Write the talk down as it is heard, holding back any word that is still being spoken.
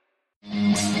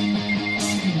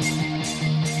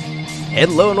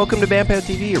Hello and welcome to Vampire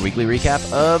TV, your weekly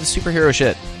recap of superhero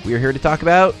shit. We are here to talk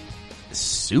about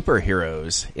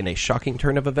superheroes in a shocking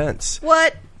turn of events.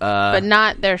 What? But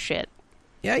not their shit.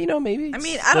 Yeah, you know, maybe. I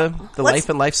mean, the life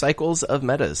and life cycles of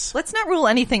metas. Let's not rule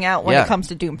anything out when it comes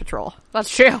to Doom Patrol. That's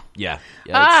true. Yeah,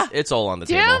 it's all on the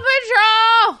Doom table.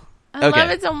 Patrol! I Okay. love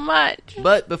it so much.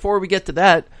 But before we get to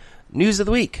that, news of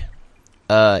the week.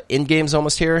 Endgame's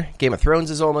almost here. Game of Thrones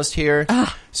is almost here.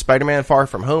 Spider-Man Far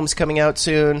From Home's coming out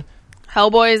soon.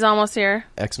 Hellboy is almost here.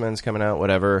 X-Men's coming out,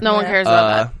 whatever. No one cares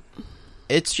about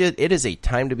that. It is a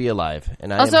time to be alive.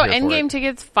 And I Also, am here for Endgame it.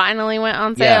 tickets finally went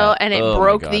on sale, and it Oh my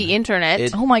broke God. the internet.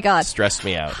 It Oh my God. stressed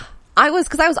me out.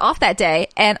 Because I was off that day,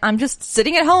 and I'm just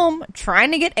sitting at home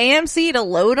trying to get AMC to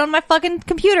load on my fucking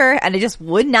computer, and it just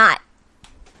would not.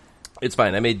 It's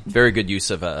fine. I made very good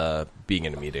use of being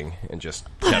in a meeting and just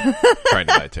kept trying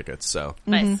to buy tickets. So,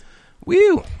 Nice.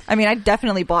 woo, I mean, I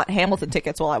definitely bought Hamilton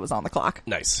tickets while I was on the clock.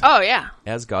 nice. Oh, yeah.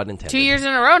 As God intended. 2 years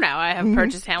in a row now, I have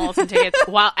purchased Hamilton tickets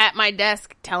while at my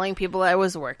desk telling people I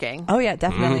was working. Oh yeah,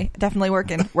 definitely. Definitely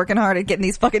working hard at getting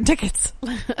these fucking tickets.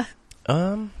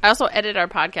 I also edit our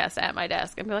podcast at my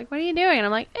desk and be like, what are you doing? And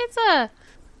I'm like, it's a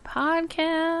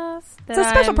podcast. It's a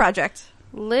special project.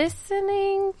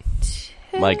 Listening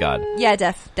to. My God. Yeah,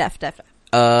 def.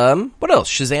 What else?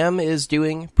 Shazam is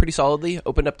doing pretty solidly.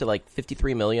 Opened up to like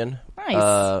 53 million.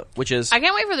 Nice. Which is I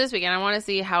can't wait for this weekend. I want to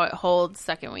see how it holds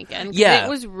second weekend. 'Cause Yeah. it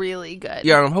was really good.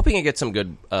 yeah. I'm hoping it gets some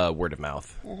good word of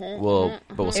mouth. We'll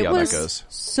see It how was that goes.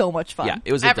 so much fun. Yeah,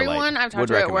 it was a Everyone delight. I've talked Would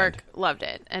to at recommend. work loved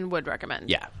it and would recommend.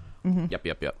 Yeah. Yep.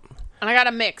 And I got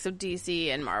a mix of DC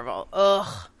and Marvel. Ugh.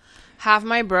 Half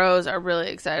my bros are really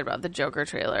excited about the Joker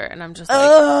trailer, and I'm just like,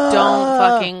 don't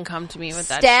fucking come to me with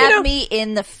that Stab shit. me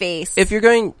in the face. If you're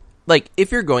going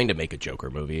to make a Joker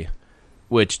movie,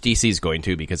 which DC's going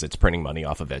to because it's printing money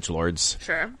off of edgelords,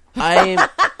 Sure. I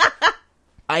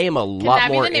am a Can lot that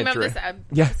be more the name of this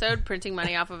Yeah. episode? Printing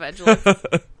money off of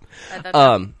edgelords?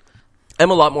 I'm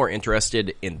a lot more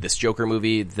interested in this Joker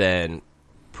movie than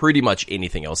pretty much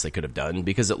anything else they could have done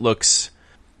because it looks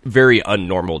very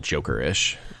unnormal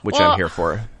Joker-ish, which Well, I'm here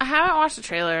for. I haven't watched the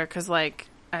trailer because, like,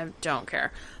 I don't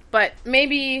care. But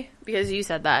maybe because you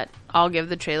said that, I'll give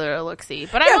the trailer a look-see.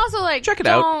 But I'm also like, check it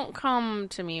out. don't come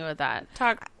to me with that.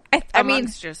 Talk I mean,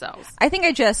 amongst yourselves. I think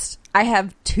I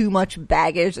have too much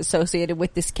baggage associated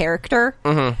with this character.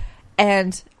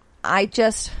 And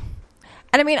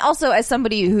I mean, also as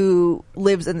somebody who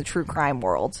lives in the true crime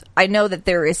world, I know that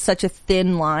there is such a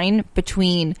thin line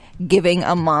between giving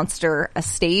a monster a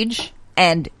stage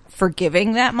and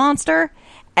forgiving that monster.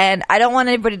 And I don't want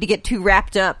anybody to get too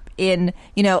wrapped up in,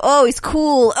 oh, he's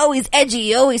cool, oh, he's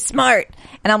edgy, oh, he's smart.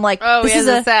 And I'm like, Oh, this he is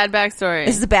has a sad backstory.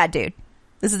 This is a bad dude.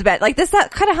 This is bad. Like, this is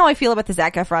kind of how I feel about the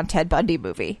Zac Efron Ted Bundy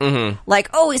movie. Like,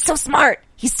 oh, he's so smart.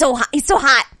 He's so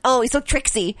hot. Oh, he's so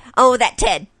tricksy. Oh, that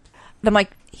Ted. And I'm like,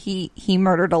 he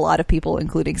murdered a lot of people,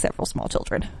 including several small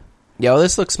children. Yeah, well,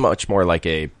 this looks much more like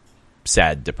a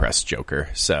sad, depressed Joker.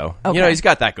 So, Okay. he's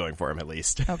got that going for him at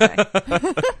least. Okay. I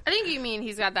think you mean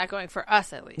he's got that going for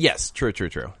us, at least. Yes, true.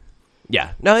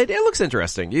 Yeah, no, it looks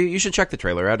interesting. You should check the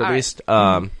trailer out at All right. least.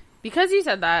 Because you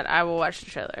said that, I will watch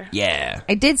the trailer. Yeah.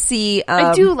 I did see.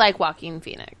 I do like Joaquin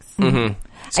Phoenix.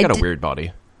 It's got I a did- weird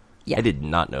body. Yeah. I did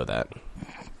not know that.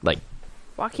 Like,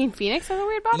 Joaquin Phoenix has a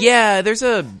weird body? yeah, there's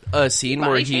a scene Body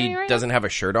where he shaming right now? doesn't have a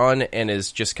shirt on and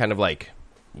is just kind of like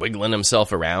wiggling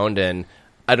himself around, and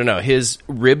I don't know, his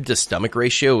rib to stomach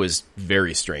ratio is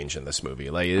very strange in this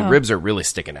movie. Like, his ribs are really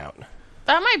sticking out.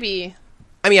 That might be.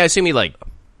 I mean, I assume he like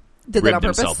Did that on ribbed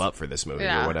purpose? himself up for this movie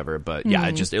Yeah. or whatever, but yeah,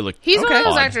 it looked He's one of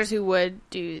those odd. actors who would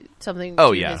do something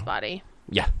Oh, to yeah. his body.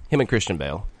 Yeah, him and Christian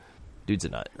Bale. Dude's a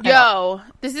nut. Yo,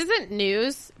 this isn't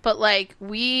news, but like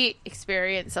we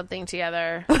experienced something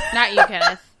together. Not you,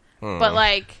 Kenneth, but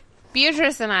like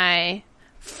Beatrice and I,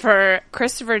 for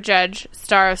Christopher Judge,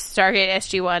 star of Stargate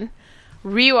SG-1,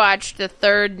 rewatched the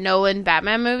third Nolan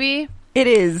Batman movie. It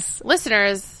is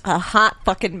Listeners, a hot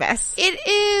fucking mess. it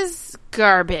is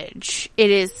garbage. It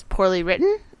is poorly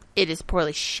written. It is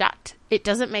poorly shot. It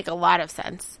doesn't make a lot of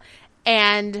sense,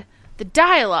 and the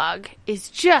dialogue is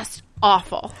just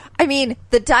awful. I mean,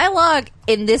 the dialogue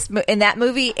in that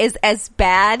movie is as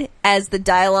bad as the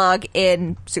dialogue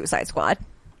in Suicide Squad.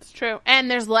 It's true.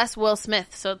 And there's less Will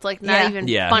Smith, so it's like not Yeah. even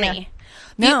Yeah. funny.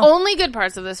 Yeah. The No. only good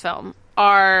parts of this film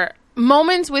are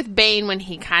moments with Bane when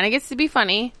he kind of gets to be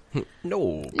funny.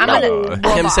 No. I'm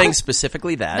gonna- Him saying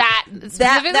specifically that.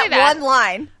 Specifically That one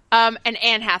line. and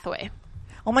Anne Hathaway.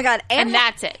 Oh my god, And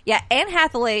that's it. Yeah, Anne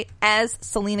Hathaway as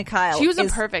Selena Kyle. She was a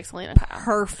is perfect Selena Kyle.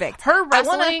 perfect. Her I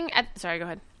wanna- wrestling sorry, go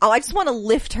ahead. I just want to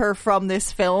lift her from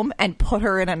this film and put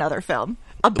her in another film.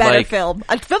 a better Like, film.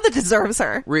 A film that deserves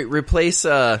her. Replace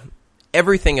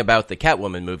everything about the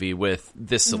Catwoman movie with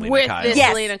this Selena Kyle. This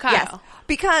Selena Kyle. Yes.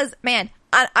 Because, man,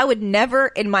 I would never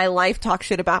in my life talk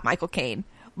shit about Michael Caine,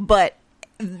 but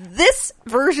this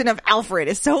version of Alfred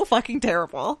is so fucking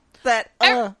terrible that All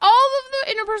of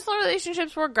the interpersonal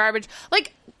relationships were garbage.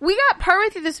 Like, we got partway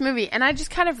through this movie, and I just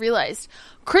kind of realized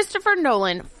Christopher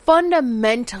Nolan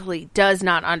fundamentally does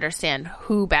not understand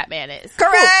who Batman is.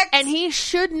 correct. And he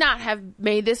should not have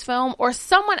made this film, or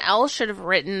someone else should have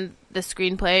written the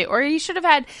screenplay, or he should have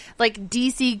had, like,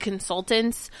 DC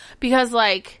consultants, because,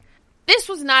 like, this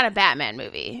was not a Batman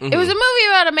movie. It was a movie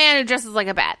about a man who dresses like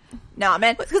a bat. No,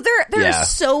 man, because there Yeah. are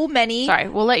so many. Sorry,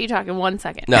 we'll let you talk in 1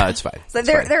 second. No, it's fine. So It's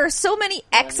there, fine. there are so many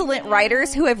excellent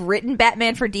writers who have written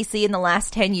Batman for DC in the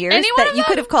last 10 years Any one that of you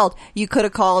could them? have called. You could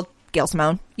have called Gail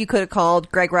Simone. You could have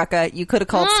called Greg Rucka. You could have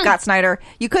called Scott Snyder.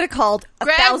 You could have called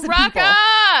Greg 1,000 people.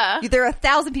 Rucka! There are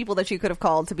 1,000 people that you could have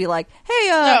called to be like, "Hey,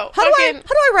 No, how do fucking-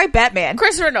 I write Batman?"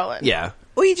 Christopher Nolan. Yeah.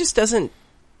 Well, he just doesn't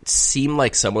seem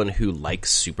like someone who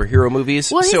likes superhero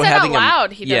movies. Well, he so said out having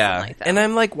loud he doesn't yeah. like them. And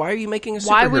I'm like, why are you making a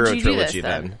Why would superhero you do this, trilogy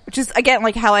then? Which is again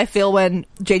like how I feel when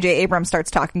J.J. Abrams starts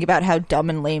talking about how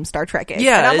dumb and lame Star Trek is.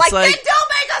 Yeah, and I'm it's like, like- then don't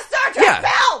make a Star Trek Yeah,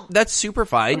 film. that's super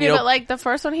fine. Okay, you know, but, like, the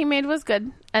first one he made was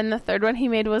good, and the third one he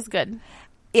made was good.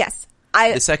 Yes,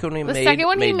 the second one The second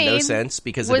one he made no made sense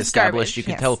because it was established garbage. you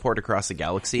could Yes. teleport across the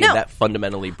galaxy, No. and that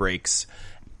fundamentally breaks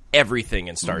everything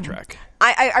in Star Trek.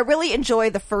 I really enjoy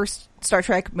the first Star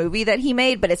Trek movie that he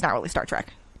made, but it's not really Star Trek.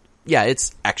 Yeah,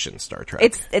 it's action Star Trek.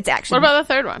 It's action. What about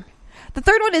the third one? The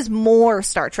third one is more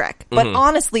Star Trek, but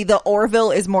honestly, the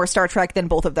Orville is more Star Trek than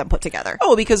both of them put together.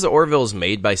 Oh, because the Orville is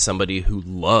made by somebody who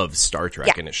loves Star Trek,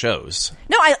 Yeah. and it shows.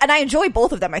 No, I enjoy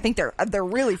both of them. I think they're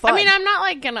really fun. I mean, I'm not,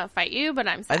 like, gonna fight you, but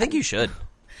I'm sad. I think you should.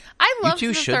 I You love two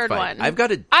the should third fight. one. I've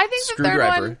got a I think the third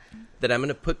screwdriver one, that I'm going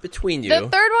to put between you. the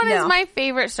third one No. is my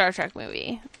favorite Star Trek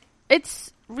movie.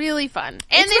 It's really fun. And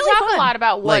It's they really talk fun. a lot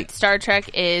about what Like- Star Trek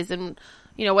is and,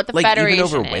 you know, what the like Federation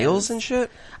even over is. whales and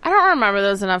shit. I don't remember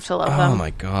those enough to love Oh them.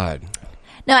 my god!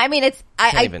 no, I mean it's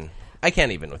I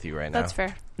can't even with you right now. That's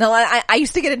fair. No, I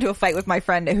used to get into a fight with my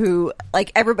friend who,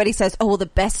 like, everybody says, oh, well, the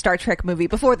best Star Trek movie,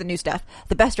 before the new stuff,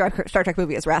 the best Star Trek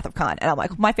movie is Wrath of Khan. And I'm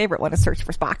like, my favorite one is Search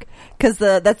for Spock. Because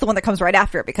that's the one that comes right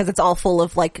after it, because it's all full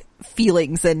of, like,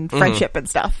 feelings and friendship and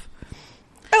stuff.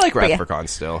 I like Wrath yeah. for Khan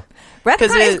still. Wrath of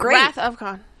 'Cause Khan is it- great. Wrath of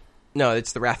Khan. No,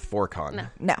 it's the Wrath for Khan.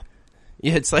 No.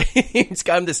 Yeah, it's like it's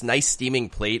got him this nice steaming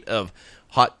plate of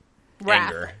hot Wrath.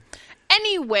 anger.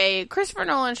 Anyway, Christopher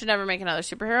Nolan should never make another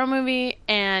superhero movie,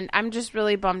 and I'm just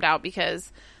really bummed out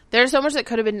because there's so much that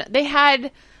could have been. They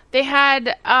had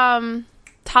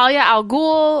Talia al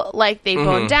Ghul, like, they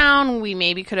boned down. We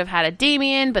maybe could have had a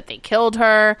Damien, but they killed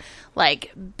her.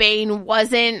 Like, Bane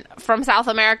wasn't from South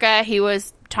America. He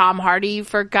was Tom Hardy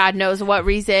for God knows what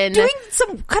reason. Doing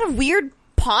some kind of weird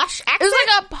posh accent. It was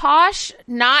like a posh,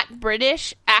 not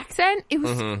British accent. It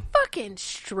was fucking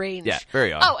strange. Yeah,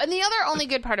 very odd. Oh, and the other only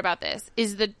good part about this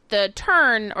is the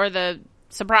turn or the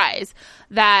surprise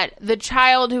that the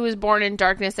child who was born in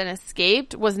darkness and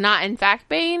escaped was not in fact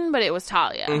Bane, but it was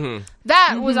Talia.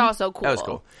 That was also cool. That was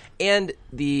cool. And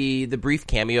the brief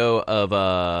cameo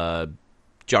of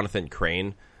Jonathan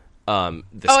Crane, the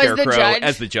as the Scarecrow judge?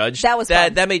 as the judge. That was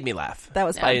fun. that made me laugh. That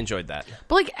was fun. I enjoyed that.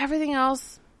 But like everything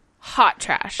else, hot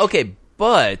trash. Okay,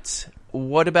 but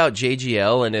what about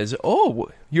JGL and his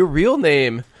your real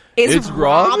name Is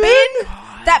Robin?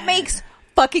 That makes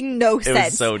fucking no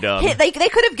sense. so dumb. They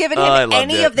could have given I him loved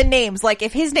any it. of the names. Like,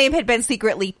 if his name had been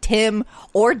secretly Tim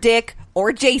or Dick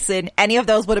or Jason, any of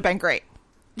those would have been great.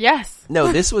 Yes.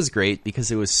 No, this was great because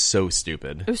it was so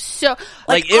stupid. It was so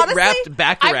Like, it honestly, wrapped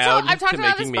back around I've talked to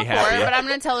about making this me before, happy. but I'm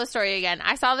going to tell the story again.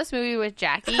 I saw this movie with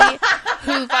Jackie,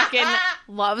 who fucking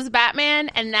loves Batman,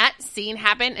 and that scene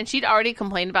happened, and she'd already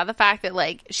complained about the fact that,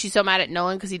 like, she's so mad at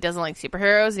Nolan because he doesn't like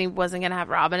superheroes, and he wasn't going to have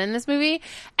Robin in this movie,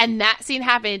 and that scene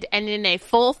happened, and in a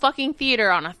full fucking theater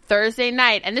on a Thursday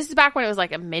night, and this is back when it was,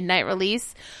 like, a midnight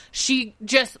release, she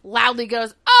just loudly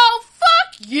goes, "Oh,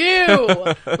 fuck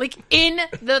you!" Like, in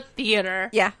the theater.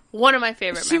 Yeah. One of my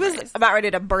favorite She was memories. about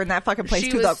ready to burn that fucking place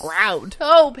She to the was ground.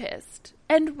 so pissed,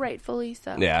 and rightfully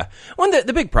so. Yeah. Well,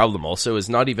 the big problem also is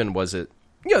not even was it,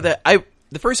 that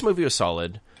the first movie was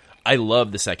solid. I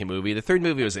loved the second movie. The third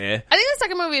movie was eh. I think the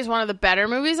second movie is one of the better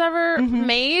movies ever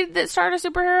made that starred a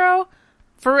superhero.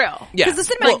 For real. Yeah. Because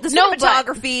the, Well,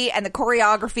 cinematography and the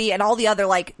choreography and all the other,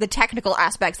 like, the technical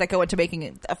aspects that go into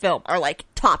making a film are, like,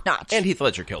 top notch. and Heath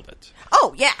Ledger killed it.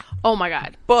 Oh, yeah. Oh my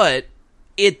god. But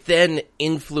it then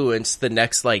influenced the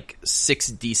next, like,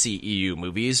 6 DCEU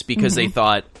movies because they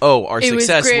thought, oh, our It was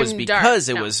success grim, was because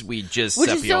dark. it No. was, we just Which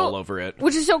is sepia so- all over it.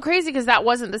 Which is so crazy because that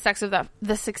wasn't the success of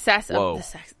Whoa.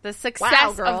 the success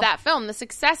Wow, girl. of that film. The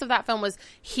success of that film was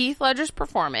Heath Ledger's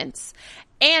performance.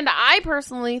 And I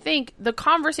personally think the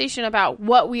conversation about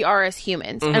what we are as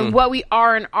humans and what we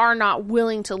are and are not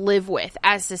willing to live with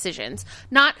as decisions,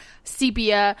 not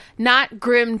sepia, not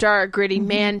grim, dark, gritty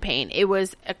man pain. It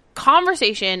was a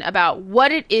conversation about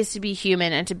what it is to be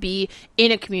human and to be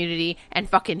in a community and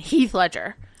fucking Heath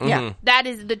Ledger. Yeah. That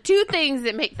is the two things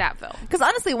that make that film. Because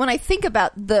honestly, when I think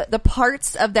about the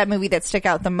parts of that movie that stick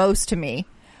out the most to me,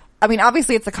 I mean,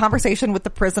 obviously it's the conversation with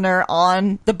the prisoner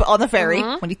on the ferry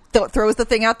when he throws the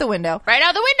thing out the window, Right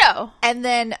out the window. and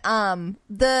then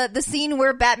the scene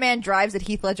where Batman drives at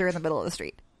Heath Ledger in the middle of the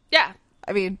street. Yeah.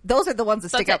 I mean, those are the ones that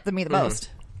stick That's out to me the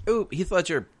most. Ooh, Heath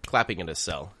Ledger clapping in his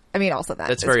cell. I mean, also that.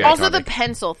 That's is very fine. Also, the iconic.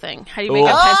 pencil thing. How do you make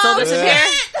a Oh. pencil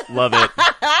disappear? Love it.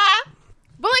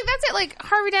 But, like, that's it. Like,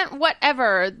 Harvey Dent,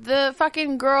 whatever. The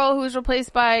fucking girl who was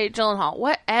replaced by Gyllenhaal,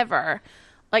 whatever.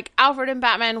 Like, Alfred and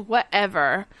Batman,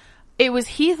 whatever. It was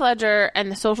Heath Ledger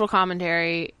and the social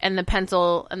commentary and the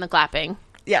pencil and the clapping.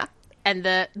 Yeah. And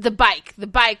the bike. The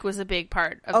bike was a big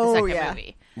part of the Oh, second yeah.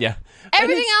 movie. Yeah.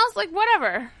 Everything else, like,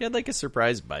 whatever. He had like a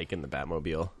surprise bike in the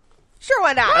Batmobile. Sure,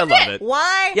 why not? I love it.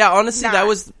 Why? Yeah, honestly, not? that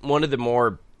was one of the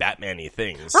more Batman-y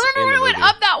things. Remember in when the it went movie.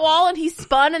 up that wall and he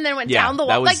spun and then went Yeah, down the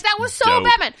that wall? was Like, that was so dope.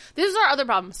 Batman. This is our other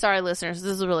problem. Sorry, listeners.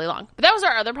 This is really long. But that was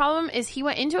our other problem is he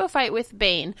went into a fight with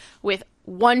Bane with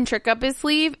one trick up his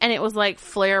sleeve and it was like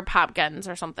flare pop guns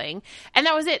or something. And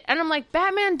that was it. And I'm like,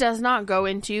 Batman does not go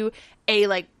into a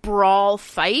like brawl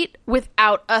fight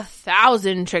without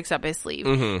 1,000 tricks up his sleeve.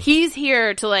 Mm-hmm. He's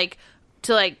here to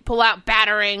pull out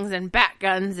batarangs and bat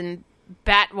guns and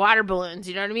bat water balloons.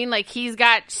 You know what I mean? Like, he's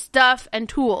got stuff and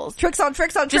tools. Tricks on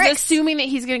tricks on Just tricks. assuming that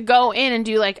he's going to go in and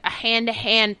do like a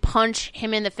hand-to-hand punch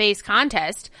him in the face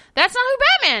contest. That's not who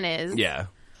Batman is. Yeah.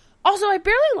 Also, I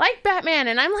barely like Batman,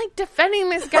 and I'm like defending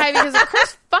this guy because of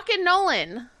Chris fucking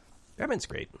Nolan. Batman's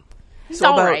great. He's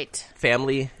all all about right.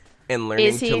 family and learning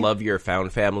Is he? to love your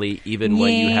found family even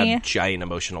when you Yeah. have giant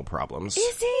emotional problems.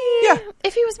 Is he? Yeah.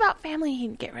 If he was about family,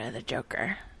 he'd get rid of the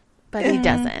Joker. But he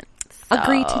doesn't. So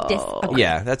Agree to disagree.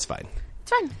 Yeah, that's fine.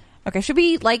 It's fine. Okay, should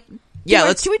we like? Yeah, do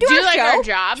let's should we do, do, our like, show? our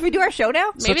job? Should we do our show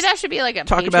now? Maybe let's that should be like a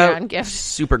talk Patreon about gift.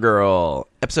 Supergirl,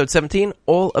 episode 17,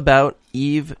 all about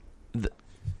Eve,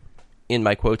 in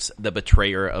my quotes, the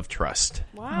betrayer of trust.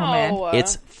 Wow. man.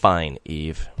 It's fine,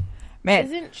 Eve. Man,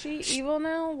 Isn't she evil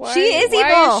now? Why, She is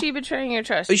Why evil. is she betraying your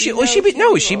trust? She, You well, know she, she's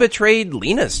no, she evil. betrayed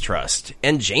Lena's trust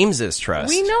and James's trust.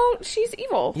 We know she's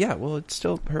evil. Yeah, well, it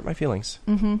still hurt my feelings.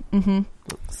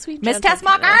 Sweet Miss gentle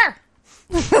Taskmacher.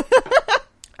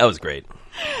 That was great.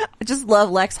 I just love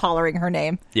Lex hollering her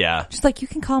name. Yeah. She's like, you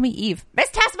can call me Eve. Miss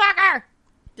Taskmacher.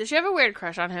 Does she have a weird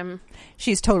crush on him?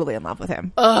 She's totally in love with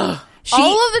him. Ugh. She-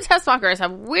 All of the Testmachers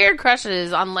have weird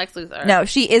crushes on Lex Luthor. No,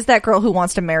 she is that girl who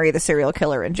wants to marry the serial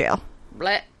killer in jail.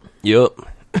 Blech. Yep.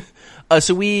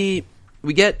 So we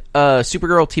get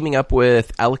Supergirl teaming up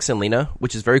with Alex and Lena,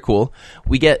 which is very cool.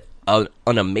 We get an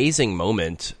amazing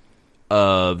moment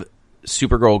of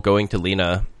Supergirl going to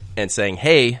Lena and saying,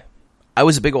 "Hey, I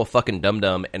was a big old fucking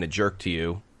dum-dum and a jerk to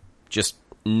you. Just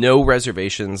no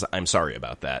reservations. I'm sorry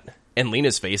about that." And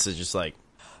Lena's face is just like,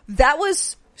 That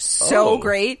was so Oh,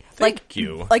 great. thank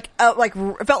you. It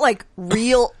felt like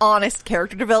real honest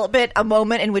character development, a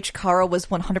moment in which Kara was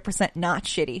 100% not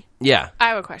shitty. yeah. I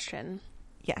have a question.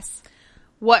 Yes.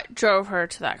 What drove her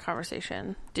to that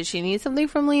conversation? Did she need something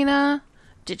from Lena?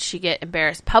 Did she get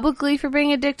embarrassed publicly for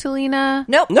being a dick to Lena?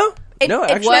 Nope. No, It- no,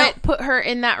 it- actually. What put her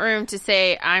in that room to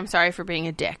say, "I'm sorry for being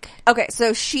a dick"? Okay,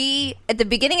 so she at the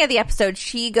beginning of the episode,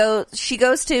 she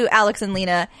goes to Alex and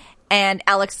Lena, and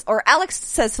Alex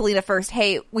says to Lena first,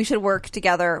 "Hey, we should work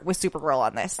together with Supergirl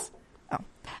on this." Oh,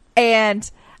 and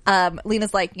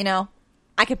Lena's like,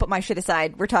 I can put my shit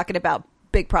aside. We're talking about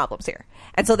big problems here,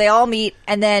 and so they all meet,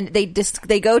 and then they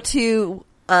go to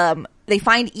they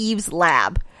find Eve's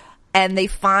lab, and they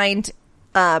find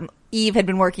Eve had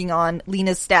been working on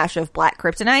Lena's stash of black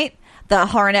kryptonite, the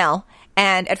Harnell.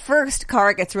 And at first,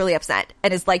 Kara gets really upset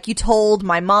and is like, "You told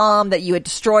my mom that you had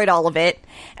destroyed all of it."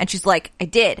 And she's like, "I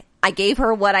did. I gave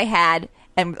her what I had,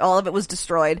 and all of it was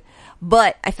destroyed.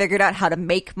 But I figured out how to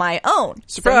make my own.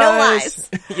 Surprise. So no lies."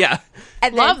 Yeah.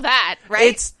 And Love that.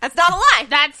 right? That's not a lie.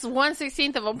 That's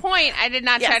 1/16 of a point. I did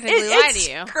not Yes, technically lie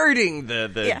to you. Skirting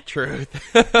the Yeah. truth.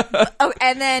 Oh,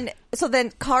 and then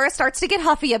Kara starts to get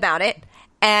huffy about it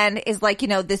and is like,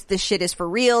 this shit is for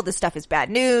real. This stuff is bad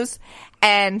news.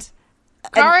 And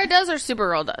Kara does or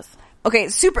Supergirl does? okay,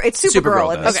 it's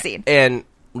Supergirl in does. this scene. And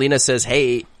Lena says,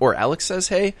 hey, or Alex says,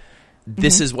 hey,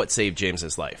 this is what saved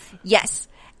James's life. Yes.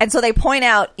 And so they point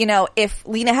out, if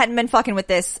Lena hadn't been fucking with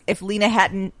this, if Lena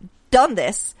hadn't done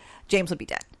this, James would be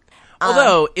dead.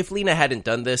 Although, if Lena hadn't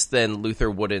done this, then Luther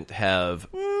wouldn't have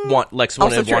Lex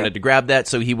wouldn't have wanted to grab that,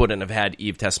 so he wouldn't have had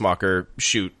Eve Tessmacher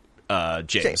shoot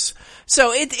James.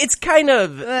 So it's kind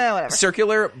of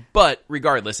circular, but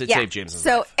regardless, it saved James's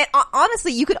life. So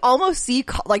honestly, you could almost see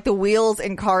like the wheels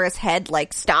in Kara's head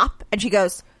like stop, and she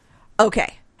goes,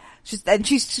 "Okay." And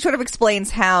she sort of explains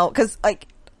how, because like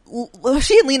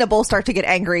she and Lena both start to get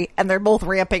angry, and they're both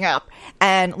ramping up.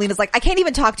 And Lena's like, "I can't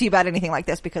even talk to you about anything like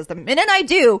this because the minute I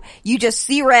do, you just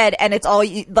see red, and it's all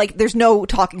like there's no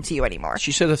talking to you anymore."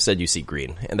 She should have said you see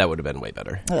green, and that would have been way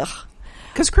better. Ugh.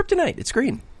 Because kryptonite, it's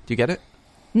green. Do you get it?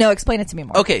 No, explain it to me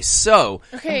more. Okay, so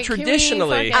Okay,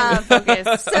 traditionally, can we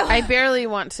focus? I barely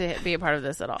want to be a part of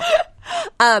this at all.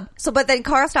 But then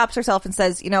Kara stops herself and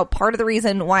says, part of the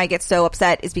reason why I get so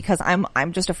upset is because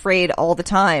I'm just afraid all the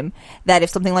time that if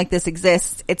something like this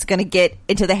exists, it's going to get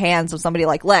into the hands of somebody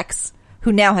like Lex,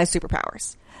 who now has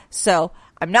superpowers. So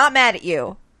I'm not mad at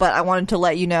you, but I wanted to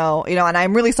let you know, and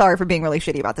I'm really sorry for being really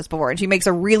shitty about this before. And she makes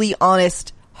a really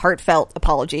honest, heartfelt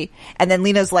apology. And then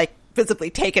Lena's like, visibly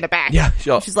taken aback. Yeah,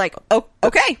 sure. She's like, "Oh,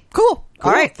 okay, cool. All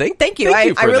right, thank you. I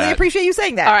really appreciate you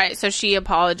saying that." All right, so she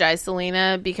apologized to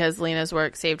Lena because Lena's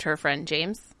work saved her friend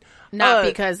James, not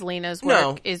because Lena's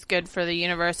work is good for the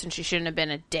universe and she shouldn't have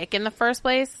been a dick in the first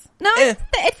place. No,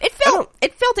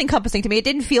 it felt encompassing to me. It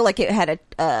didn't feel like it had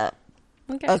a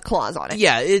clause on it.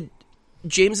 Yeah,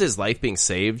 James's life being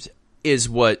saved is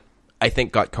what I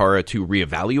think got Kara to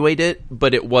reevaluate it,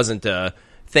 but it wasn't a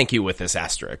thank you with this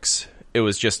asterisk. It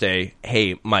was just a,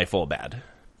 hey, my full bad.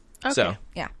 Okay. So,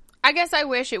 yeah. I guess I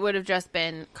wish it would have just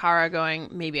been Kara going,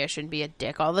 maybe I shouldn't be a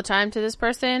dick all the time to this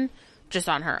person, just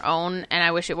on her own. And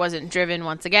I wish it wasn't driven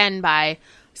once again by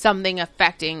something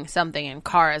affecting something in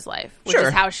Kara's life, which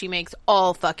is how she makes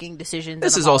all fucking decisions.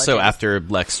 This is also after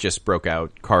Lex just broke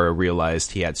out. Kara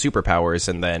realized he had superpowers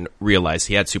and then realized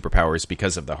he had superpowers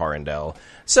because of the Harrendell.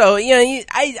 So, yeah,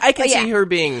 I can see her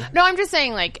being... No, I'm just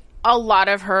saying, like, a lot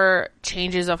of her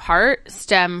changes of heart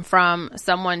stem from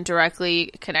someone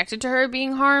directly connected to her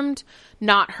being harmed,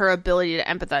 not her ability to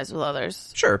empathize with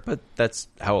others. Sure, but that's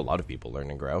how a lot of people learn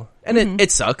and grow. And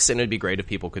it sucks, and it'd be great if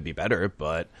people could be better,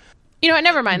 but... You know what,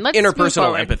 never mind. Let's interpersonal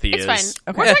move empathy it's is...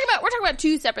 fine. Okay. We're talking about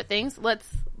two separate things. Let's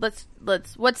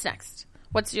what's next?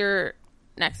 What's your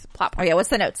next plot point? Oh yeah, what's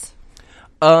the notes?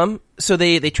 So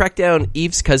they track down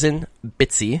Eve's cousin,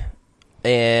 Bitsy,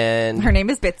 and... Her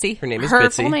name is Bitsy. Her name is Her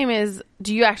Bitsy. full name is...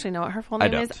 Do you actually know what her full name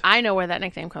don't. is? I know where that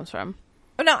nickname comes from.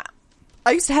 Oh, no,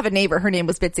 I used to have a neighbor. Her name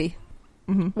was Bitsy.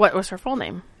 Mm-hmm. What was her full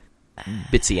name?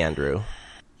 Bitsy Andrew.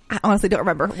 I honestly don't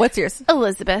remember. What's yours?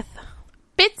 Elizabeth.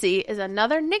 Bitsy is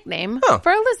another nickname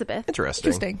for Elizabeth.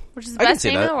 Interesting. Which is the best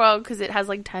name in the world because it has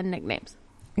like 10 nicknames.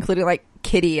 Including like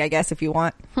Kitty, I guess, if you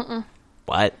want.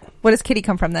 What? What does Kitty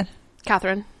come from then?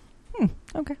 Catherine.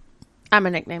 Okay. I'm a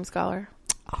nickname scholar.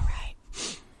 All right.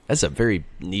 That's a very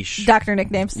niche... Doctor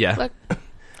nicknames. Yeah. Look,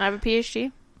 I have a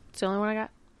PhD. It's the only one I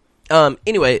got.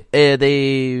 Anyway,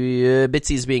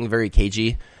 Bitsy's being very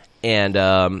cagey, and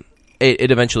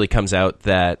it eventually comes out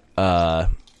that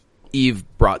Eve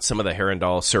brought some of the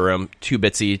Harrendell serum to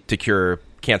Bitsy to cure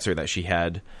cancer that she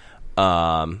had,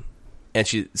 and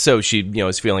she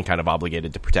is feeling kind of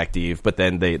obligated to protect Eve, but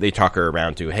then they talk her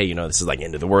around to, hey, this is like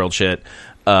end of the world shit.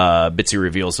 Bitsy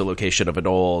reveals the location of an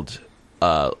old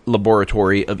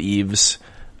laboratory of Eve's.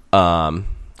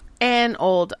 And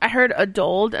old. I heard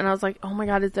adold, and I was like, oh my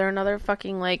god, is there another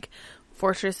fucking, like,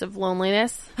 Fortress of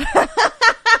Loneliness?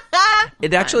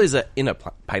 It actually is in a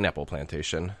pineapple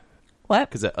plantation. What?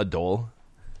 Because Adol.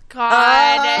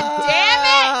 God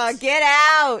damn it! Get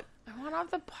out! I want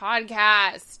off the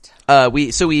podcast.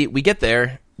 We get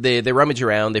there. They rummage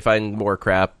around. They find more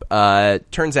crap.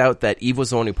 Turns out that Eve was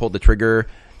the one who pulled the trigger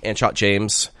and shot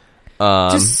James.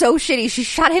 Just so shitty. She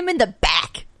shot him in the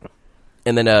back.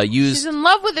 And then She's in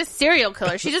love with a serial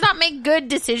killer. She does not make good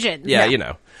decisions.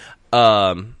 Yeah,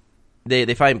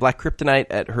 They find black kryptonite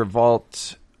at her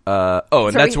vault.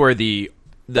 That's where the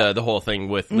whole thing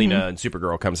with Lena and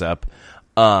Supergirl comes up.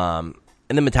 And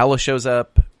then Metallo shows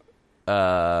up.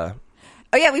 Oh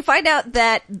yeah, we find out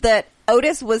that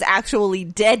Otis was actually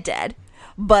dead,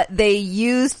 but they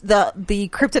used the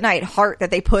kryptonite heart that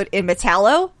they put in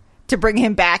Metallo to bring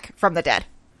him back from the dead.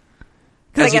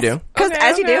 As you do.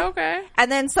 As you do. Okay.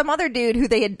 And then some other dude who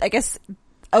they had, I guess,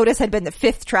 Otis had been the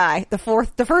fifth try. The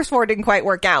first four didn't quite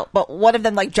work out, but one of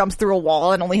them like jumps through a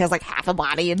wall and only has like half a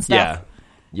body and stuff.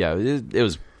 Yeah. It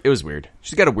was weird.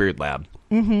 She's got a weird lab.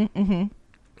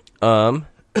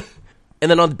 And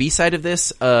then on the B side of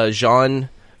this, Jean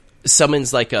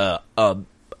summons like a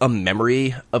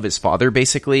memory of his father,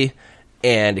 basically,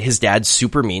 and his dad's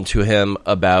super mean to him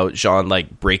about Jean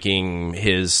like breaking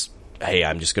his, hey,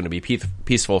 I'm just going to be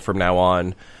peaceful from now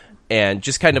on, and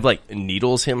just kind of like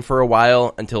needles him for a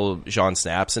while until Jean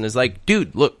snaps and is like,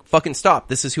 dude, look, fucking stop,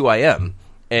 this is who I am.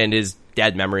 And his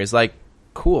dad memory is like,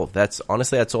 cool, that's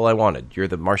all I wanted. You're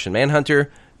the Martian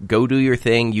Manhunter, go do your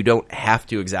thing, you don't have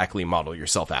to exactly model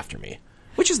yourself after me.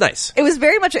 Which is nice. It was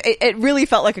very much, it really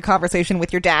felt like a conversation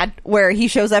with your dad where he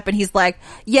shows up and he's like,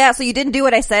 yeah, so you didn't do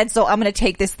what I said, so I'm going to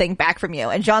take this thing back from you.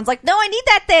 And John's like, no, I need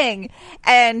that thing.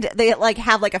 And they like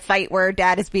have like a fight where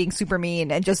dad is being super mean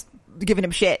and just giving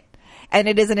him shit. And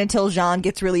it isn't until Jean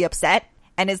gets really upset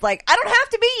and is like, I don't have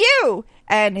to be you.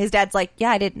 And his dad's like,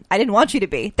 yeah, I didn't want you to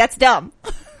be. That's dumb.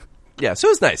 Yeah, so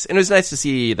it was nice. And it was nice to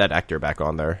see that actor back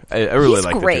on there. I really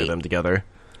like the two of them together.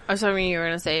 I was hoping you were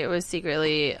going to say it was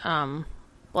secretly,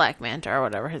 Black Manta or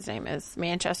whatever his name is,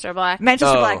 Manchester Black.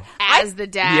 Manchester Black. As the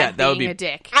dad that would being be a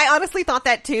dick. I honestly thought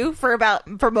that too for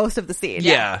most of the scene.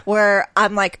 Yeah. Where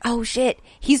I'm like, oh shit,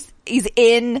 he's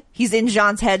in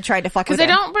Jean's head trying to fuck with him.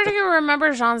 Because I don't particularly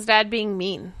remember Jean's dad being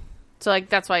mean. So like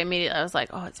that's why immediately I was like,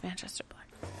 oh, it's Manchester Black.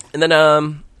 And then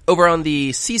over on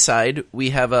the seaside, we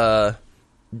have a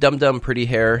dumb pretty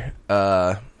hair,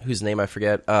 whose name I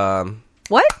forget.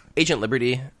 What? Agent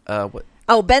Liberty. What?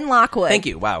 Oh, Ben Lockwood. Thank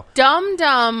you. Wow.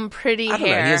 Dumb pretty I don't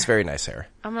hair. know. He has very nice hair.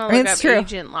 I'm gonna look up It's true.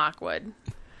 Agent Lockwood.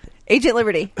 Agent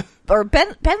Liberty. Or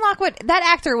Ben Lockwood. That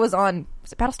actor was on,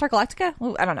 was it Battlestar Galactica?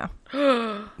 Ooh, I don't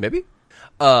know. Maybe.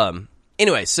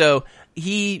 Anyway, so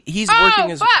he's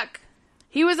working as fuck!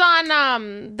 He was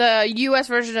on the U.S.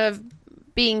 version of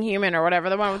Being Human or whatever,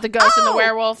 the one with the ghost and the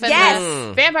werewolf and yes.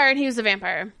 the vampire, and he was the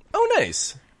vampire. Oh,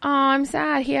 nice. Oh, I'm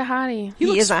sad. He a hottie. He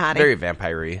looks is a hottie. very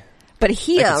vampire-y. But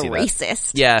he I a can see that.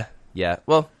 racist. Yeah.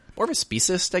 Well, more of a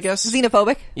speciesist, I guess.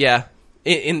 Xenophobic. Yeah,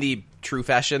 in the true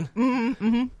fashion.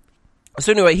 Mm-hmm.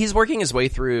 So anyway, he's working his way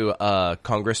through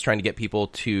Congress trying to get people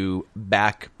to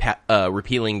back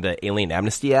repealing the Alien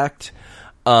Amnesty Act.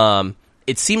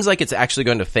 It seems like it's actually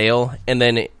going to fail, and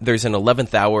then there's an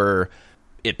 11th hour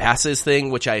it passes thing,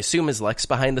 which I assume is Lex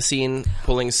behind the scene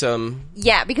pulling some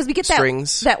Yeah, because we get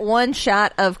strings. that one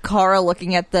shot of Kara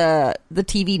looking at the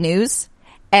TV news,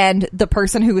 and the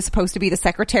person who was supposed to be the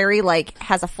secretary like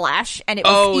has a flash, and it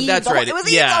was Eve that's right. It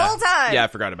was Eve the whole time. Yeah, I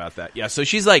forgot about that. Yeah, so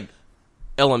she's like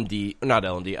not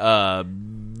LMD.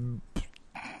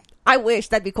 I wish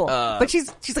that'd be cool, but she's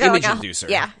like image like inducer.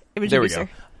 Yeah, image there inducer. we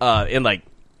go. And like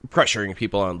pressuring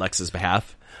people on Lex's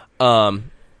behalf.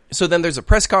 So then there's a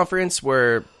press conference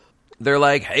where they're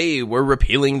like, hey, we're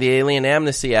repealing the Alien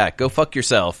Amnesty Act. Go fuck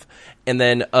yourself. And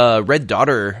then Red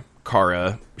Daughter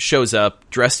Kara shows up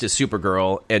dressed as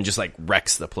Supergirl and just like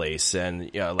wrecks the place and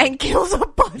And kills a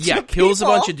bunch of kills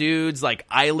people. a bunch of dudes, like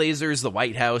eye lasers the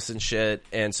White House and shit.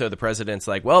 And so the president's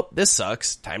like, well, this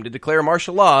sucks. Time to declare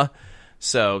martial law.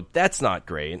 So that's not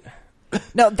great.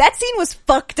 No, that scene was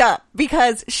fucked up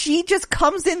because she just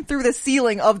comes in through the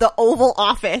ceiling of the Oval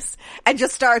Office and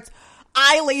just starts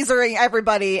eye lasering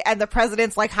everybody, and the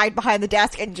president's like hide behind the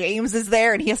desk, and James is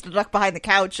there and he has to duck behind the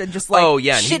couch and just like and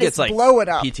he shit gets is like blowing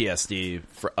up. PTSD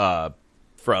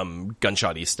from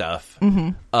gunshotty stuff.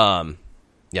 Mm-hmm.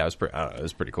 Yeah, it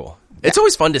was pretty cool. Yeah. It's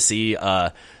always fun to see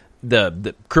the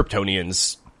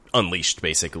Kryptonians unleashed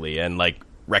basically and like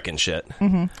wrecking shit.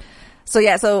 Mm-hmm.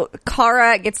 So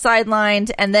Kara gets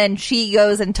sidelined, and then she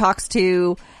goes and talks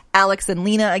to Alex and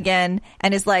Lena again,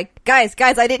 and is like, guys,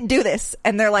 I didn't do this.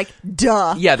 And they're like,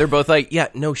 duh. Yeah, they're both like, yeah,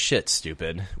 no shit,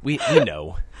 stupid. We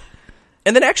know.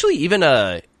 And then actually even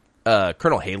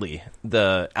Colonel Haley,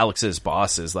 the Alex's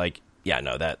boss, is like, yeah,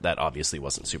 no, that obviously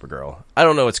wasn't Supergirl. I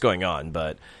don't know what's going on,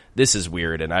 but this is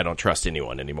weird, and I don't trust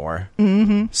anyone anymore.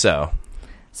 Mm-hmm.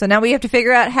 So now we have to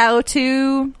figure out how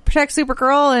to protect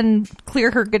Supergirl and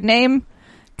clear her good name,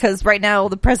 because right now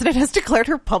the president has declared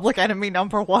her public enemy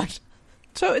number one.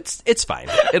 So it's fine.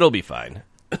 It'll be fine.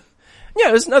 Yeah,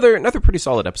 it was another pretty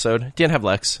solid episode. Didn't have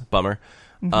Lex. Bummer.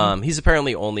 Mm-hmm. He's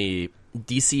apparently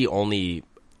DC only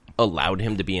allowed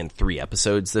him to be in 3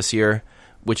 episodes this year,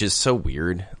 which is so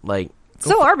weird. Like,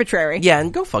 so arbitrary. Yeah,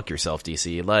 and go fuck yourself,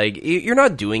 DC. Like, you're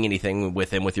not doing anything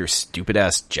with him with your stupid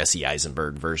ass Jesse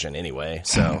Eisenberg version anyway.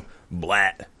 So,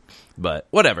 blat. But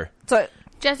whatever. So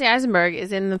Jesse Eisenberg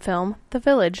is in the film The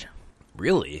Village.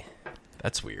 Really?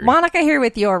 That's weird. Monica here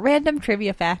with your random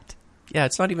trivia fact. Yeah,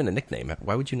 it's not even a nickname.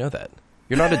 Why would you know that?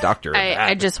 You're not a doctor.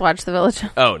 I just watched The Village.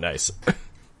 Oh, nice.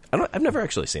 I've never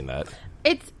actually seen that.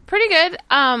 It's pretty good.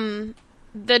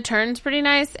 The turn's pretty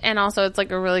nice, and also it's like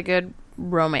a really good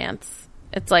romance.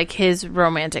 It's like his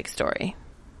romantic story.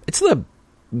 It's the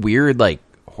weird, like,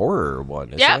 horror one,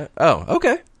 isn't Yep. it? Oh,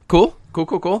 okay. Cool.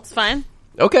 It's fine.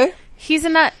 Okay. He's a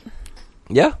nut.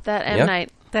 Yeah. That M. Yeah.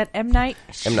 Night. That M. Night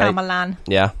M. Night. Shyamalan.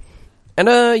 Yeah. And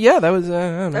yeah, that was I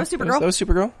don't know. That was Supergirl. That was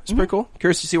Supergirl. It's pretty cool.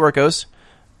 Curious to see where it goes.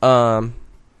 I'm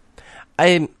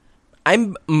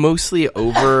mostly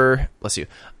over bless you.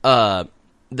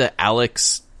 The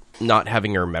Alex not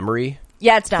having her memory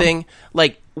Yeah, it's done. thing.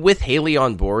 Like with Haley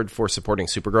on board for supporting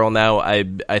Supergirl now,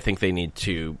 I think they need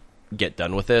to get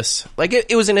done with this. Like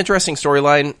it was an interesting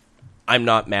storyline. I'm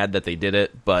not mad that they did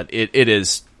it, but it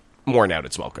is worn out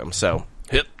its welcome. So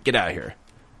get out of here.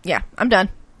 Yeah, I'm done.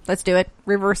 Let's do it.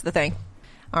 Reverse the thing.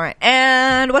 All right.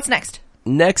 And what's next?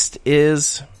 Next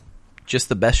is just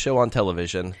the best show on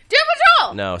television. Doom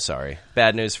Patrol! No, sorry.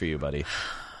 Bad news for you, buddy.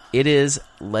 It is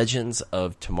Legends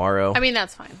of Tomorrow. I mean,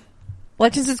 that's fine.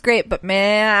 Legends is great, but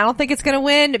man, I don't think it's going to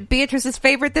win Beatrice's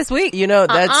favorite this week. You know,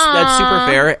 that's super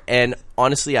fair, and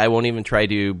honestly, I won't even try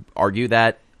to argue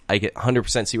that. I get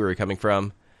 100% see where you're coming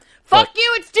from. Fuck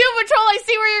you, it's Doom Patrol. I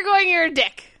see where you're going. You're a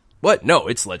dick. What? No,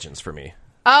 it's Legends for me.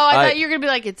 Oh, I thought you were going to be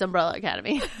like, it's Umbrella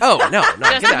Academy. Oh, no, Just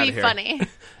get to out be of here. funny.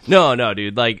 No,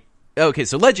 dude. Like, okay,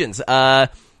 so Legends.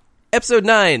 Episode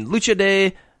 9, Lucha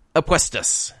de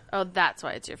Apuestas. Oh, that's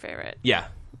why it's your favorite. Yeah.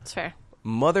 It's fair.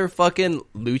 Motherfucking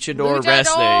luchador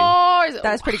wrestling. Luchadors!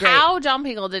 That was pretty great. How John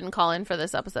Pingle didn't call in for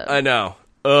this episode. I know.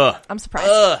 Ugh. I'm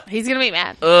surprised. He's going to be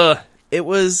mad. It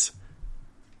was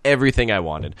everything I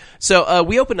wanted. So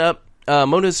we open up.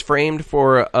 Mona's framed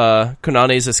for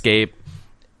Konane's escape.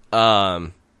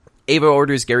 Ava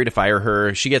orders Gary to fire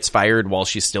her. She gets fired while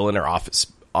she's still in her office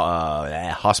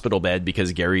hospital bed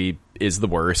because Gary is the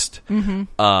worst. Mm-hmm.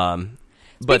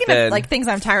 But Speaking then, of, like, things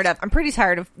I'm tired of, I'm pretty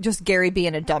tired of just Gary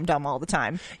being a dum-dum all the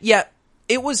time. yeah,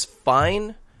 it was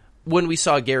fine when we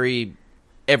saw Gary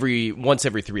once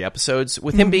every 3 episodes.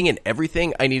 With him being in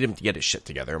everything, I need him to get his shit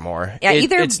together more. Yeah,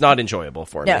 it's not enjoyable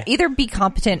for me. No, either be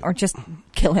competent or just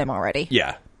kill him already.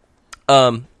 Yeah.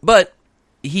 But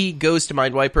he goes to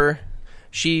Mind Wiper.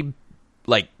 She,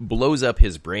 like, blows up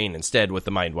his brain instead with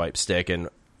the Mind Wipe stick and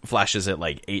flashes it,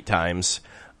 like, 8 times.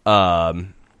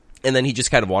 And then he just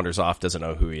kind of wanders off, doesn't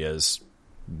know who he is,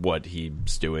 what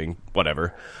he's doing,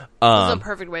 whatever. This is a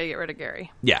perfect way to get rid of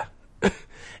Gary. Yeah.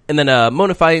 And then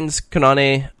Mona finds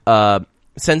Konane,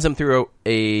 sends him through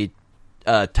a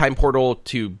time portal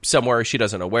to somewhere she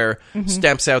doesn't know where,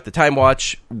 stamps out the time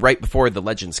watch right before the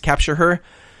Legends capture her.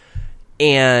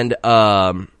 And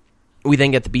we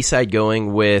then get the B-side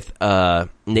going with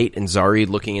Nate and Zari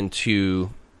looking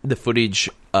into the footage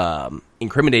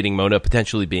incriminating Mona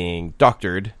potentially being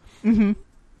doctored. Mm-hmm.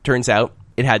 Turns out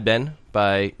it had been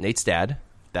by Nate's dad.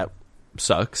 That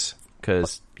sucks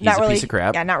because he's a piece of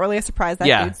crap. Yeah, not really a surprise.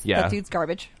 That dude's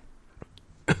garbage.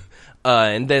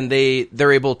 And then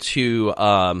they're able to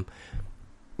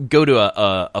go to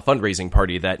a fundraising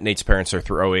party that Nate's parents are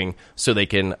throwing so they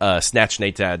can snatch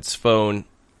Nate's dad's phone,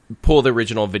 pull the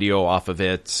original video off of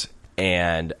it,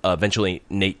 and eventually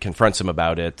Nate confronts him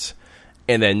about it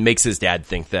and then makes his dad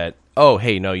think that, oh,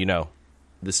 hey, no,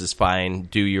 this is fine.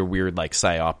 Do your weird, like,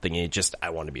 psyop thingy. Just, I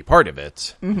want to be part of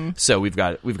it. Mm-hmm. So we've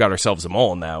got ourselves a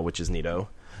mole now, which is neato.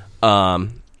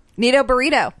 Neato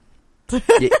burrito.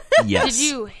 Yes. Did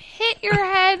you hit your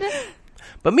head?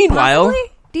 But meanwhile,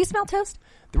 Possibly? Do you smell toast?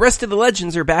 the rest of the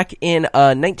Legends are back in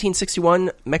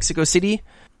 1961 Mexico City,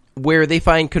 where they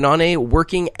find Konane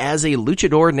working as a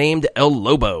luchador named El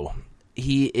Lobo.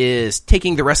 He is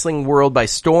taking the wrestling world by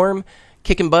storm,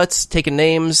 kicking butts, taking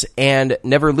names, and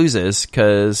never loses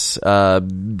because,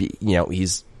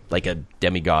 he's like a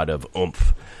demigod of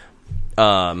oomph.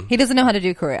 He doesn't know how to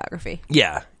do choreography.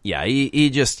 Yeah.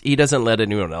 He doesn't let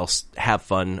anyone else have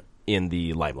fun in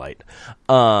the limelight.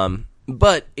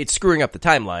 But it's screwing up the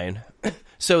timeline.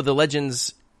 So the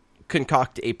Legends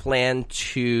concoct a plan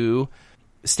to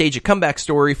stage a comeback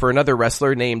story for another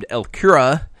wrestler named El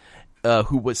Cura,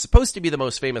 who was supposed to be the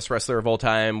most famous wrestler of all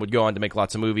time, would go on to make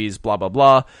lots of movies, blah, blah,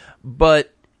 blah.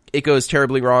 But it goes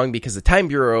terribly wrong because the Time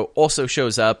Bureau also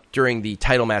shows up during the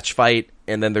title match fight,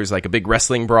 and then there's like a big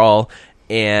wrestling brawl,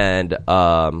 and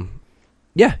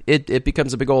it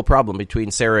becomes a big old problem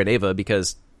between Sarah and Ava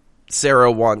because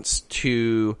Sarah wants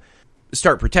to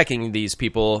start protecting these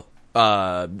people,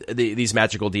 these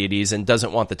magical deities, and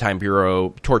doesn't want the Time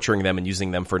Bureau torturing them and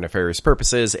using them for nefarious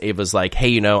purposes. Ava's like,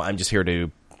 hey, I'm just here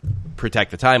to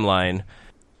protect the timeline.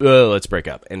 Let's break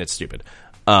up. And it's stupid.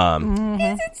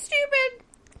 Is it stupid?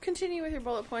 Continue with your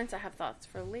bullet points. I have thoughts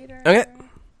for later. Okay.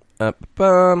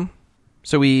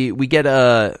 So we get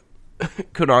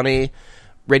Konane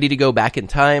ready to go back in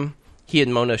time. He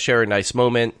and Mona share a nice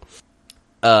moment.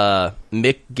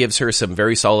 Mick gives her some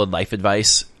very solid life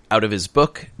advice out of his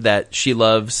book that she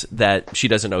loves that she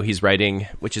doesn't know he's writing,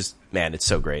 which is, man, it's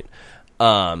so great.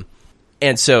 And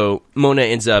so Mona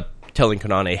ends up telling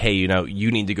Konane, hey,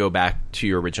 you need to go back to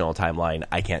your original timeline.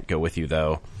 I can't go with you,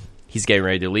 though. He's getting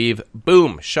ready to leave.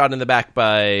 Boom! Shot in the back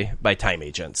by time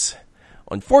agents.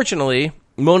 Unfortunately,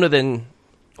 Mona then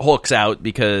hulks out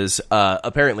because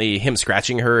apparently him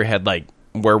scratching her had,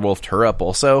 werewolfed her up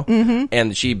also. Mm-hmm.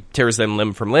 And she tears them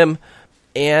limb from limb.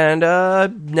 And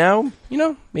now,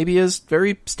 maybe is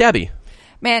very stabby.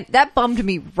 Man, that bummed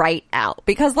me right out.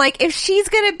 Because, if she's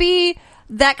going to be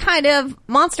that kind of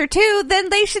monster too, then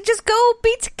they should just go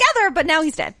be together. But now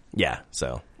he's dead. Yeah,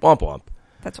 so womp womp.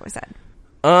 That's what I said.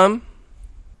 And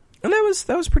that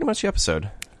was pretty much the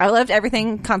episode. I loved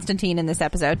everything Constantine in this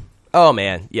episode. Oh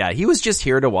man, yeah, he was just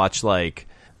here to watch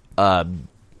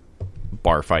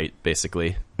bar fight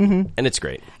basically, and it's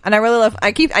great. And I really love.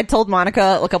 I told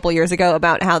Monica a couple years ago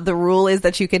about how the rule is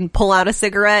that you can pull out a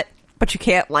cigarette, but you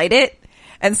can't light it.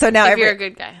 And so now if you're a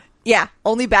good guy. Yeah,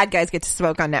 only bad guys get to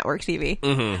smoke on network TV.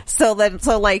 Mm-hmm. So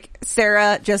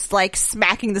Sarah just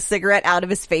smacking the cigarette out of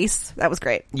his face. That was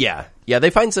great. Yeah, they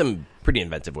find some pretty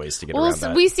inventive ways to get around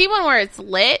that. We see one where it's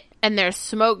lit and there's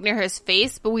smoke near his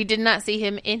face, but we did not see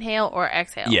him inhale or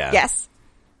exhale. Yeah. Yes.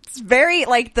 It's very,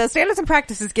 the standards and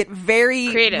practices get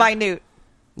very creative. Minute.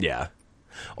 Yeah.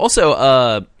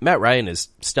 Also, Matt Ryan is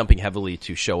stumping heavily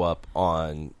to show up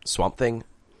on Swamp Thing,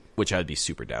 which I'd be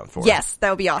super down for. Yes, that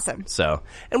would be awesome. So,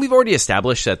 and we've already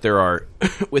established that there are,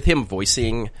 with him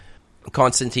voicing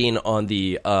Constantine on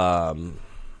the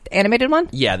animated one?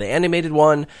 Yeah, the animated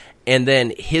one, and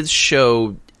then his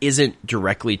show isn't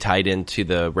directly tied into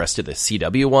the rest of the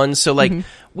CW ones. So,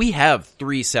 we have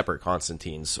 3 separate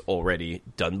Constantines already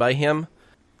done by him.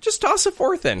 Just toss a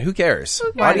 4th in. Who cares?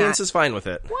 Audience is fine with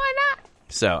it. Why not?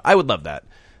 So, I would love that.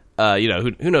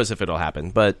 Who knows if it'll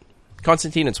happen, but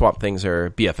Constantine and Swamp Things are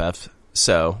BFFs,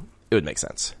 so it would make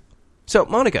sense. So,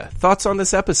 Monica, thoughts on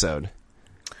this episode?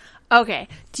 Okay.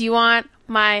 Do you want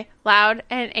my loud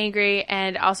and angry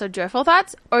and also joyful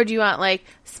thoughts? Or do you want,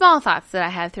 small thoughts that I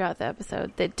had throughout the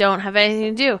episode that don't have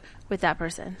anything to do with that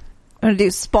person? I'm going to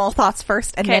do small thoughts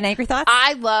first and then angry thoughts?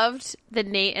 I loved the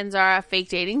Nate and Zara fake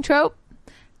dating trope.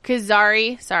 Because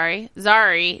Zari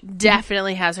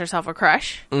definitely has herself a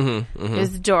crush. Mm-hmm, mm-hmm. It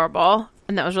was adorable.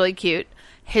 And that was really cute.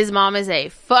 His mom is a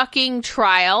fucking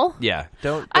trial. Yeah,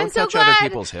 don't I'm so touch glad other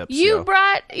people's hips. You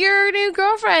brought your new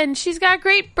girlfriend. She's got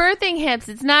great birthing hips.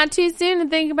 It's not too soon to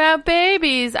think about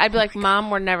babies. I'd be like, Mom,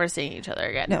 we're never seeing each other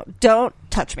again. No, don't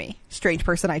touch me. Strange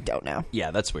person I don't know.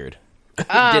 Yeah, that's weird.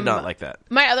 Did not like that.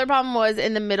 My other problem was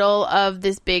in the middle of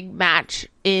this big match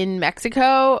in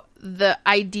Mexico, the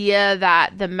idea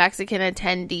that the Mexican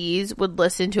attendees would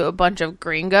listen to a bunch of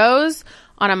gringos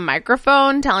on a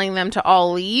microphone telling them to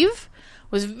all leave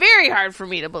was very hard for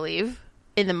me to believe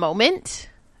in the moment,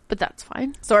 but that's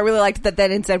fine. So I really liked that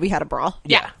then instead we had a brawl.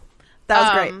 Yeah. That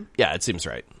was great. Yeah, it seems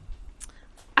right.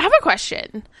 I have a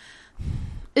question.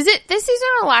 Is it this season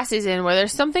or last season where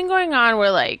there's something going on where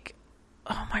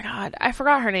oh my god, I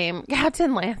forgot her name.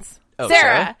 Captain Lance. Oh,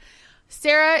 Sarah.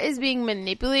 Sarah is being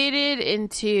manipulated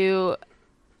into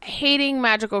hating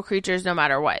magical creatures no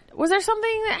matter what. Was there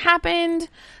something that happened?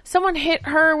 Someone hit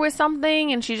her with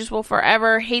something and she just will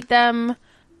forever hate them?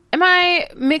 Am I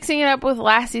mixing it up with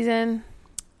last season?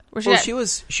 She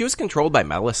was controlled by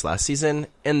Malice last season,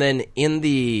 and then in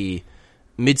the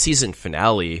mid-season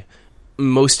finale,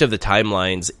 most of the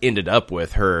timelines ended up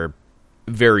with her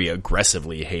very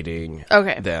aggressively hating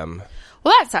them.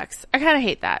 Well, that sucks. I kind of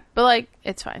hate that, but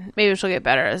it's fine. Maybe she'll get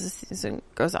better as the season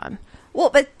goes on. Well,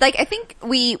 but I think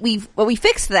we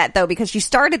fixed that though, because she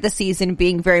started the season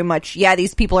being very much,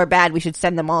 these people are bad, we should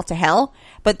send them all to hell.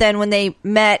 But then when they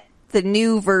met the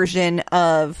new version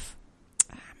of,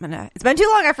 it's been too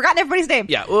long, I've forgotten everybody's name.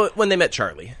 Yeah, well, when they met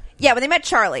Charlie. Yeah, when they met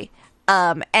Charlie,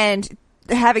 and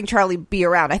having Charlie be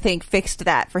around, I think fixed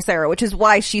that for Sarah, which is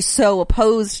why she's so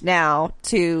opposed now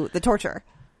to the torture.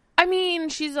 I mean,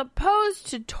 she's opposed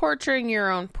to torturing your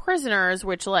own prisoners,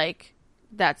 which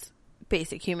that's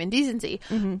basic human decency.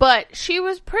 Mm-hmm. But she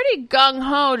was pretty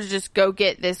gung-ho to just go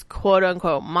get this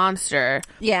quote-unquote monster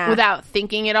without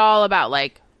thinking at all about,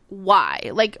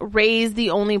 why. Ray's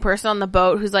the only person on the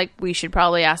boat who's we should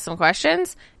probably ask some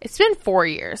questions. It's been 4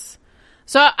 years.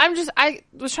 So I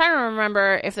was trying to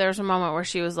remember if there was a moment where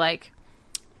she was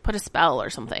put a spell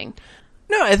or something.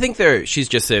 No, I think she's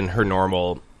just in her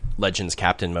normal Legends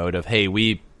captain mode of, hey,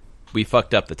 we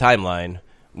fucked up the timeline.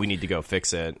 We need to go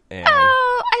fix it. And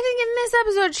I think in this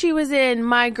episode she was in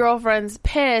my girlfriend's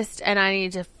pissed and I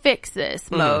need to fix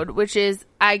this mode, which is,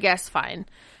 I guess, fine.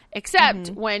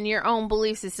 Except when your own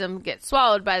belief system gets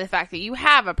swallowed by the fact that you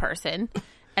have a person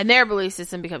and their belief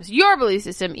system becomes your belief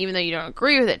system, even though you don't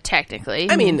agree with it technically.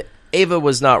 I mean, Ava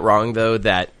was not wrong, though,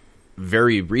 that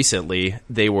very recently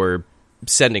they were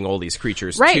sending all these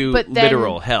creatures to but then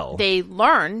literal hell. They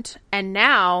learned, and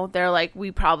now they're like,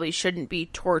 we probably shouldn't be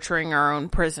torturing our own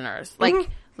prisoners.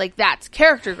 Like that's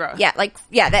character growth. Yeah,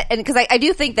 that, and because I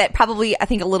do think that probably, I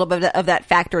think a little bit of that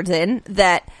factors in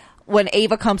that when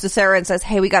Ava comes to Sarah and says,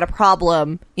 hey, we got a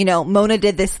problem, Mona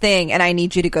did this thing and I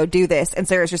need you to go do this. And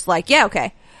Sarah's just like, yeah,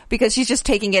 okay. Because she's just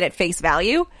taking it at face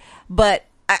value. But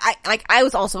I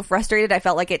was also frustrated. I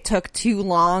felt like it took too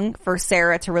long for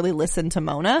Sarah to really listen to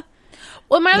Mona.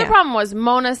 Well, my other problem was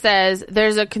Mona says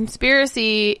there's a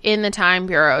conspiracy in the Time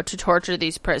Bureau to torture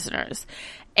these prisoners.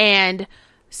 And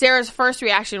Sarah's first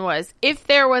reaction was, if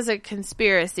there was a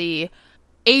conspiracy,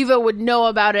 Ava would know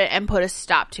about it and put a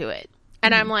stop to it.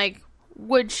 And I'm like,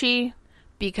 would she?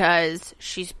 Because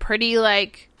she's pretty,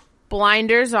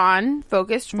 blinders on,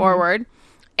 focused forward.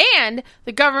 And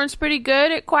the government's pretty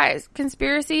good at quiet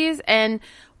conspiracies. And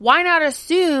why not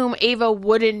assume Ava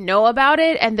wouldn't know about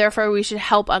it, and therefore we should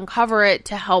help uncover it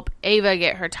to help Ava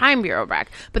get her Time Bureau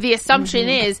back? But the assumption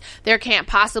is there can't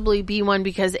possibly be one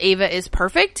because Ava is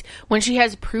perfect, when she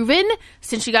has proven,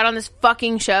 since she got on this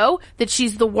fucking show, that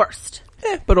she's the worst.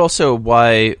 But also,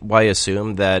 why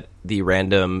assume that the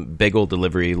random bagel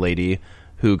delivery lady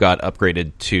who got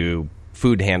upgraded to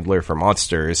food handler for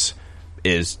monsters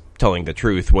is telling the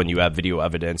truth when you have video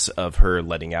evidence of her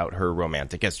letting out her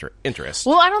romantic interest?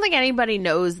 Well, I don't think anybody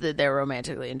knows that they're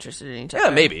romantically interested in each other. Yeah,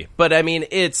 maybe. But I mean,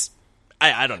 it's...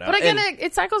 I don't know. But again,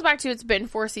 it cycles back to it's been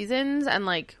 4 seasons and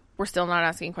we're still not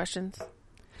asking questions.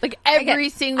 Every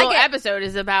single episode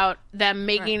is about them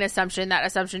making an assumption, that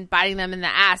assumption biting them in the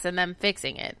ass and them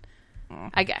fixing it.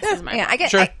 I guess is my I get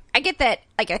Sure. I get that.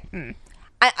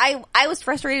 I was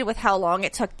frustrated with how long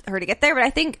it took her to get there, but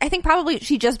I think probably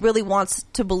she just really wants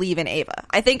to believe in Ava.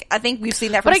 I think we've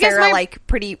seen that from Sarah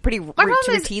pretty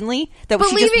routinely, that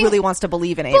she just really wants to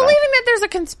believe in Ava. Believing that there's a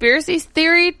conspiracy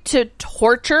theory to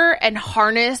torture and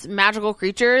harness magical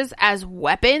creatures as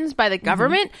weapons by the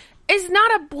government is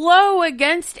not a blow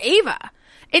against Ava.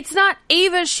 It's not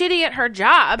Ava shitty at her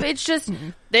job. It's just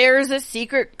there's a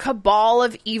secret cabal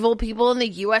of evil people in the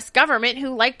U.S. government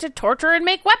who like to torture and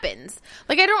make weapons.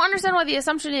 I don't understand why the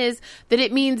assumption is that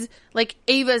it means,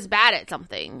 Ava's bad at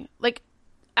something.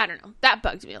 I don't know. That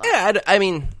bugs me a lot. Yeah, I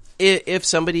mean, if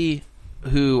somebody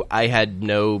who I had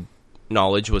no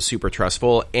knowledge was super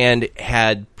trustful and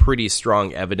had pretty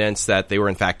strong evidence that they were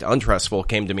in fact untrustful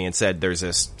came to me and said, there's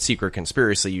this secret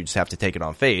conspiracy, you just have to take it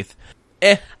on faith.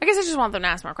 I guess I just want them to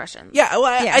ask more questions. Yeah, well,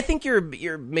 I think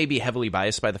you're maybe heavily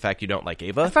biased by the fact you don't like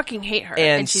Ava. I fucking hate her,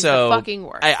 and she's the fucking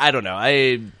worst. I don't know.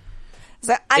 It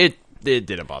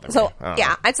didn't bother me. So,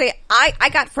 yeah, I'd say I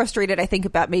got frustrated, I think,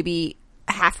 about maybe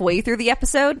halfway through the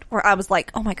episode, where I was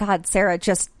like, oh my god, Sarah,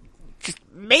 just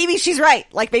maybe she's right.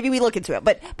 Maybe we look into it.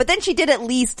 But then she did at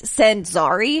least send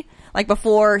Zari.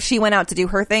 Before she went out to do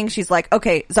her thing, she's like,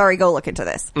 okay, Zari, go look into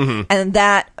this. And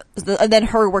then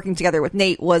her working together with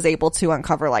Nate was able to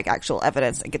uncover, actual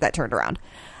evidence and get that turned around.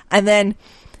 And then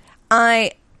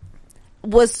I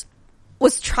was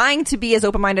trying to be as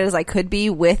open-minded as I could be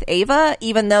with Ava,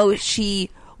 even though she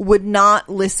would not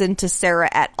listen to Sarah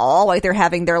at all. They're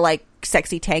having their,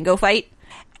 sexy tango fight.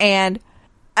 And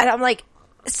I'm like,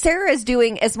 Sarah is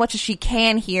doing as much as she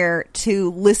can here to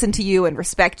listen to you and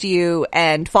respect you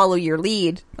and follow your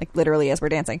lead, literally as we're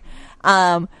dancing.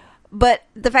 But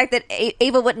the fact that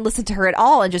Ava wouldn't listen to her at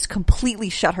all and just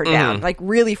completely shut her down,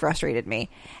 really frustrated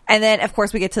me. And then, of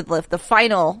course, we get to the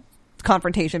final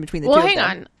confrontation between the two of them. Well,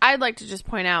 hang on. I'd like to just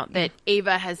point out that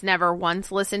Ava has never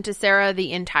once listened to Sarah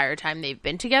the entire time they've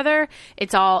been together.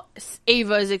 It's all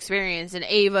Ava's experience and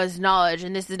Ava's knowledge,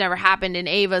 and this has never happened in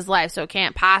Ava's life, so it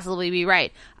can't possibly be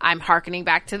right. I'm hearkening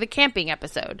back to the camping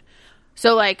episode.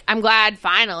 So, I'm glad,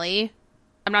 finally,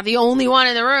 I'm not the only one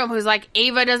in the room who's like,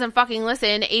 Ava doesn't fucking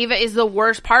listen. Ava is the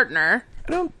worst partner.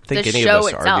 I don't think any of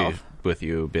us argued with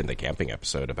you in the camping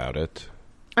episode about it.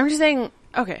 I'm just saying,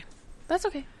 okay. That's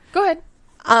okay. Go ahead.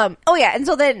 Oh yeah, and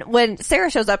so then when Sarah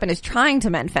shows up and is trying to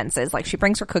mend fences, she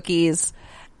brings her cookies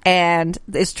and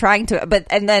is trying to,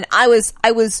 and then I was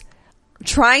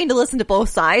trying to listen to both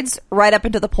sides right up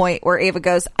until the point where Ava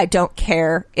goes, I don't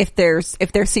care if they're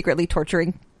secretly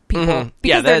torturing people.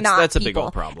 Yeah, they're not that's a people. big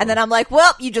old problem. And then I'm like,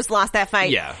 well, you just lost that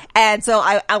fight. Yeah. And so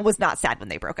I was not sad when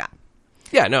they broke up.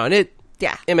 Yeah, no, and it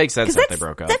makes sense that they that's,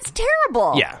 broke up. That's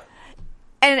terrible. Yeah.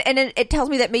 And it tells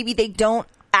me that maybe they don't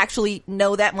actually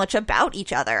know that much about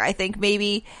each other. I think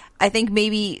maybe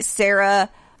Sarah,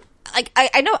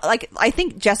 I know, I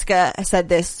think Jessica said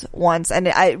this once, and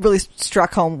it really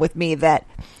struck home with me that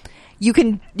you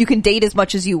can date as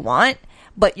much as you want,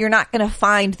 but you're not going to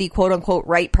find the quote unquote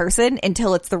right person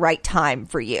until it's the right time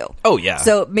for you. Oh, yeah.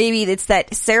 So maybe it's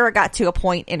that Sarah got to a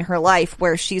point in her life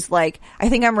where she's like, I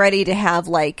think I'm ready to have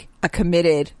like a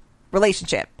committed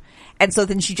relationship. And so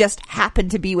then she just happened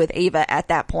to be with Ava at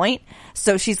that point.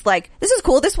 So she's like, this is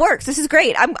cool. This works. This is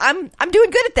great. I'm doing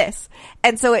good at this.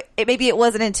 And so it maybe it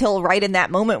wasn't until right in that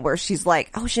moment where she's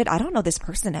like, oh shit, I don't know this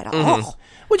person at all.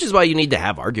 Which is why you need to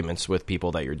have arguments with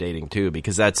people that you're dating too,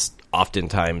 because that's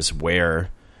oftentimes where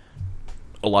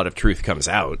a lot of truth comes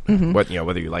out,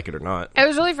 whether you like it or not. It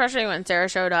was really frustrating when Sarah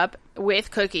showed up with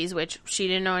cookies, which she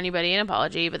didn't know anybody, an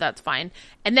apology, but that's fine.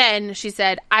 And then she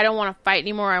said, I don't want to fight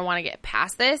anymore. I want to get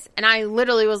past this. And I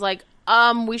literally was like,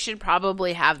 we should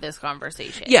probably have this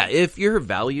conversation. Yeah, if your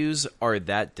values are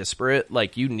that disparate,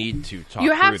 like, you need to talk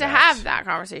You have through to have that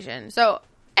conversation. So,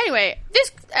 anyway,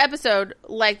 this episode,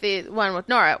 like the one with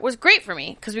Nora, was great for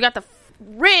me, because we got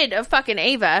rid of fucking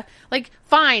Ava. Like,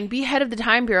 fine, be head of the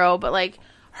Time Bureau, but, like,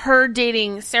 her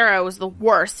dating Sarah was the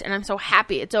worst, and I'm so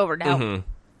happy it's over now.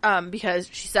 Because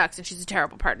she sucks, and she's a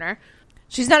terrible partner.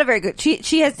 She's not a very good,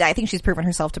 she has, I think she's proven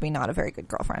herself to be not a very good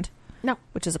girlfriend. No.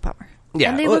 Which is a bummer. Yeah,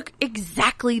 And they look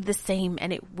exactly the same,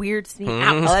 and it weirds me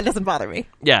out. Well, that doesn't bother me.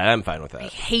 Yeah, I'm fine with I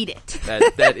that. hate it.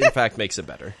 That in fact makes it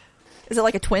better. Is it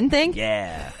like a twin thing?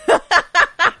 Yeah.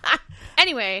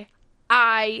 Anyway,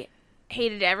 I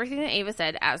hated everything that Ava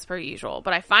said, as per usual,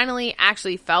 but I finally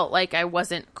actually felt like I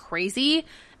wasn't crazy,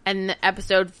 and the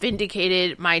episode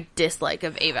vindicated my dislike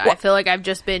of Ava. I feel like I've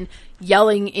just been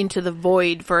yelling into the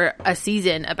void for a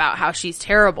season about how she's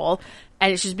terrible,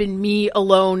 and it's just been me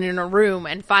alone in a room,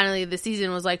 and finally the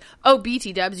season was like, oh,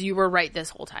 BT dubs, you were right this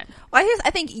whole time. Well, I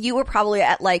think you were probably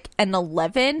at like an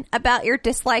 11 about your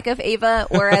dislike of Ava,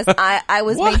 whereas I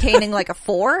was maintaining like a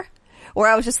 4, where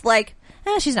I was just like,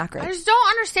 she's not great. I just don't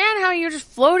understand how you're just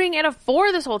floating at a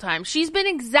 4 this whole time. She's been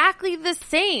exactly the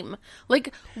same.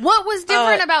 Like, what was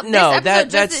different about this episode?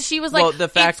 That's just that she was like, the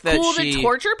fact it's cool that she, to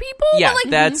torture people? Yeah, but,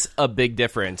 like, that's a big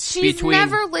difference she's between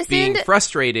never listened. being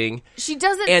frustrating she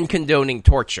doesn't, and condoning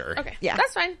torture. okay, Yeah.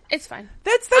 that's fine. It's fine.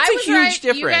 That's I a was huge right,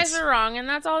 difference. You guys are wrong, and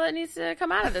that's all that needs to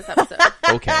come out of this episode.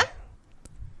 Okay.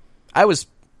 I was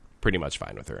pretty much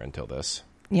fine with her until this.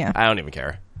 Yeah. I don't even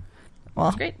care.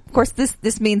 Well, great. of course,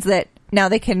 this means that now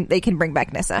they can bring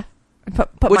back Nissa and put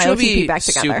Which my would OTP be back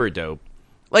together. super dope.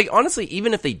 Like, honestly,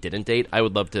 even if they didn't date, I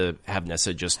would love to have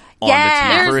Nissa just on Yeah.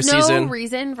 the team for a There's no season.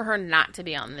 reason for her not to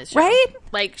be on this show. Right?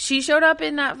 Like, she showed up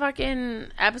in that fucking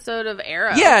episode of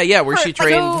Arrow. Yeah, where she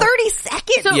trained. Like 30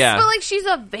 seconds. So, Yeah. but like, she's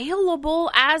available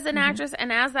as an actress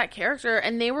and as that character,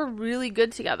 and they were really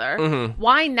good together.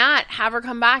 Why not have her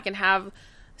come back and have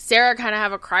Sarah kind of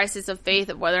have a crisis of faith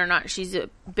of whether or not she's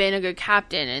been a good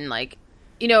captain, and like,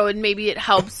 you know, and maybe it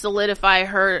helps solidify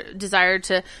her desire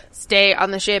to stay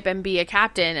on the ship and be a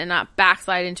captain and not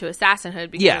backslide into assassinhood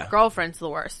because Yeah. her girlfriend's the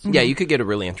worst. Yeah, you could get a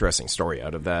really interesting story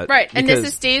out of that. Right, and because-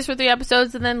 Nissa stays for 3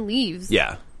 episodes and then leaves.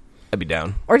 Yeah, I'd be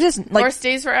down. Or just like Or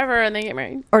stays forever and they get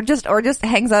married. or just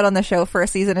hangs out on the show for a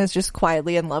season and is just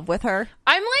quietly in love with her.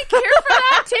 I'm like here for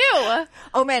that too.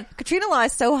 Oh man, Katrina Law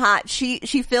is so hot. She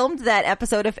filmed that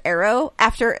episode of Arrow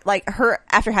after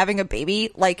having a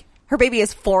baby. Like, her baby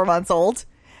is 4 months old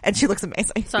and she looks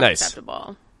amazing. It's Nice.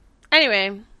 unacceptable.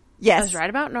 Anyway, Yes. I was right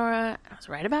about Nora. I was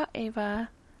right about Ava.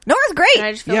 Nora's great. And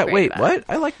I just feel Yeah, great wait, about what? it.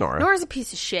 I like Nora. Nora's a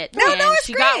piece of shit. No, man. Nora's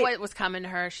she got great. what was coming to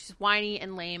her. She's whiny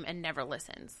and lame and never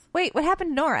listens. Wait, what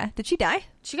happened to Nora? Did she die?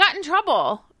 She got in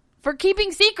trouble for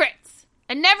keeping secrets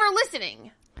and never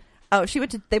listening. Oh,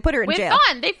 they put her in With jail.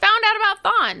 Thawne. They found out about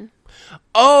Thawne.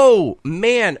 Oh,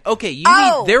 man. Okay,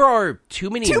 there are too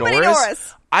many Too Noras. many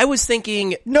Noras. I was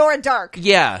thinking, Nora Dark.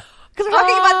 yeah. Because we're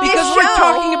talking about this Because show. we're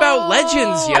talking about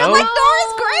legends, yo. And I'm like,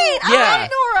 Nora's great. Yeah. I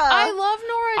like Nora. I love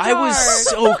Nora Dark. I was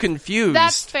so confused.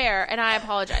 That's fair, and I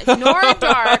apologize.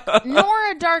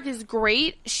 Nora Dark is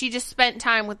great. She just spent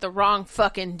time with the wrong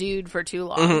fucking dude for too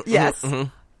long. Yes.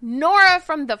 Nora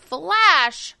from The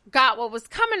Flash got what was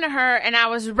coming to her, and I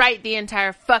was right the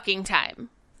entire fucking time.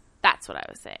 That's what I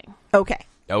was saying. Okay.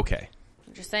 Okay.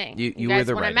 I'm just saying. You guys, were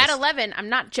the when I'm at rightest. 11, I'm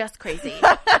not just crazy.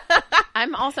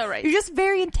 I'm also right. You're just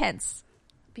very intense.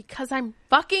 Because I'm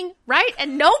fucking right,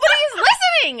 and nobody is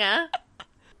listening.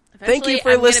 Thank you Eventually,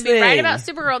 for I'm listening. gonna be right about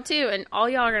Supergirl too, and all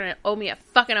y'all are gonna owe me a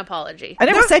fucking apology. I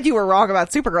never said you were wrong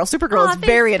about Supergirl. Supergirl Aw, is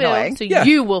very thanks, Phil. annoying. So Yeah.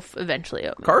 you will eventually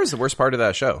owe me. Kara is the worst part of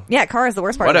that show. Yeah, Kara's the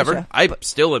worst part of Whatever. the show. I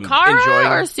still am Kara enjoying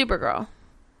or Supergirl?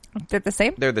 They're the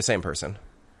same? They're the same person.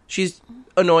 She's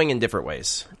annoying in different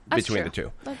ways That's between true. the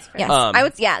two. That's fair. Yes. Um,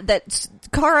 that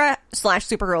Kara /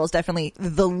 Supergirl is definitely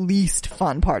the least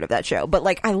fun part of that show. But,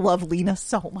 like, I love Lena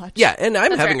so much. Yeah, and I'm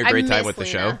That's having fair. a great I time miss with the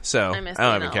Lena. show, so I I miss don't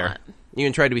Lena even a care. lot. You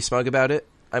can try to be smug about it.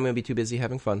 I'm going to be too busy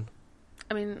having fun.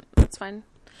 I mean, that's fine.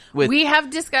 With We have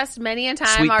discussed many a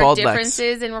time sweet our bald Lex.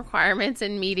 differences in requirements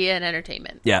in media and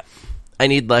entertainment. Yeah. I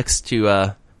need Lex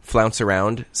to flounce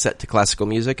around set to classical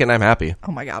music, and I'm happy.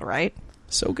 Oh my god, right?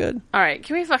 So good. All right,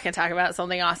 can we fucking talk about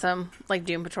something awesome like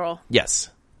Doom Patrol? Yes.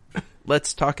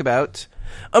 Let's talk about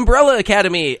Umbrella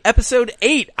Academy, Episode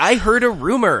 8. I Heard a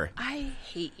Rumor. I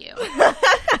hate you.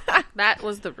 That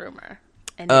was the rumor.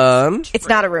 And It's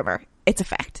not a rumor. It's a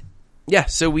fact. Yeah,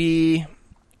 so we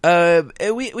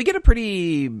get a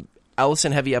pretty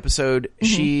Allison heavy episode.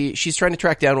 She's trying to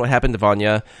track down what happened to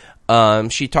Vanya.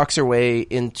 She talks her way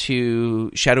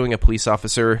into shadowing a police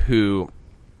officer who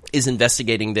is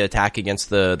investigating the attack against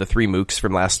the three mooks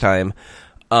from last time.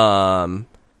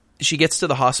 She gets to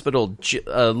the hospital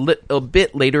a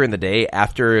bit later in the day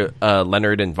after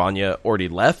Leonard and Vanya already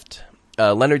left.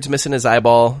 Leonard's missing his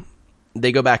eyeball.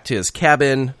 They go back to his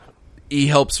cabin. He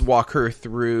helps walk her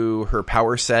through her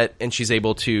power set, and she's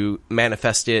able to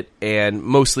manifest it and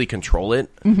mostly control it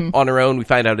on her own. We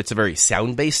find out it's a very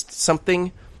sound-based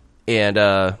something. And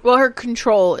well, her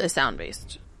control is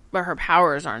sound-based, but her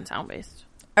powers aren't sound-based.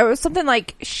 It was something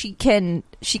like she can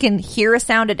hear a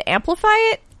sound and amplify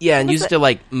it. yeah, and used to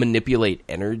like manipulate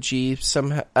energy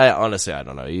somehow. Honestly, I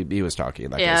don't know. He was talking.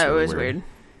 That Yeah, was it really was weird.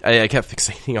 I kept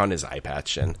fixating on his eye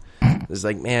patch, and it was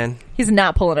like, man, He's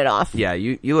not pulling it off. yeah,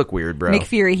 you look weird, bro. Nick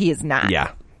Fury, he is not.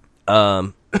 Yeah.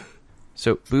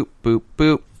 So boop boop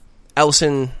boop.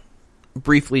 Allison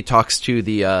briefly talks to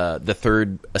the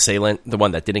third assailant, the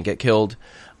one that didn't get killed.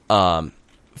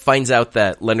 Finds out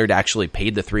that Leonard actually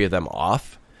paid the three of them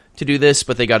off to do this,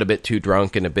 but they got a bit too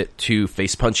drunk and a bit too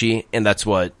face punchy, and that's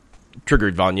what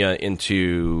triggered Vanya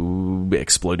into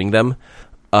exploding them.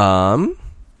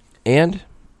 And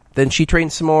then she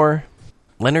trains some more.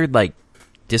 Leonard like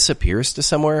disappears to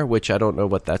somewhere, which I don't know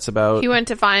what that's about. He went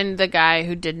to find the guy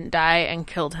who didn't die and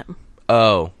killed him.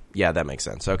 Oh, yeah, that makes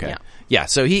sense. Okay. Yeah. Yeah,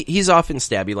 so he's off in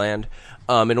Stabby Land.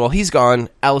 And while he's gone,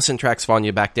 Allison tracks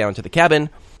Vanya back down to the cabin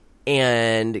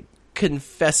and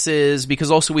confesses, because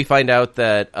also we find out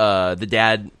that the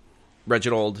dad,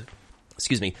 Reginald,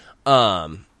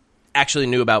 actually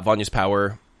knew about Vanya's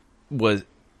power.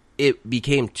 It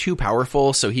became too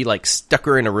powerful, so he like stuck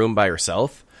her in a room by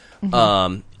herself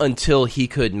until he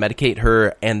could medicate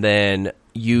her and then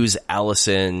use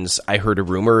Allison's I Heard a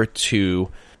Rumor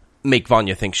to make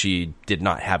Vanya think she did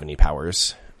not have any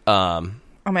powers. Oh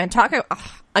man, talk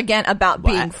again about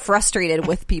being frustrated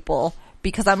with people,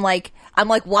 because I'm like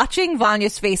watching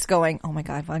Vanya's face going, oh my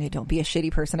god, Vanya, don't be a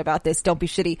shitty person about this. Don't be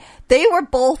shitty. They were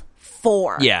both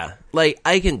 4. Yeah, like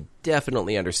I can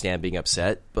definitely understand being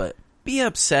upset, but be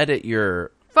upset at your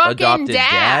Fucking adopted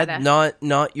dad.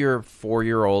 not your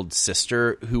 4-year-old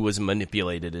sister who was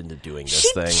manipulated into doing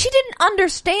this thing. She didn't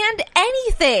understand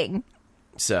anything.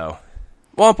 So,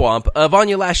 womp womp.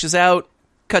 Vanya lashes out,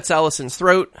 cuts Allison's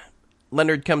throat.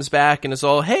 Leonard comes back and is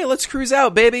all, hey, let's cruise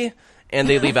out, baby. And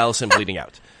they leave Allison bleeding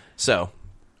out. So,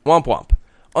 womp womp.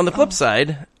 On the flip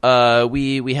side,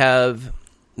 we have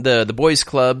the boys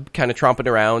club kind of tromping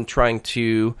around trying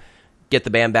to get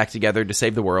the band back together to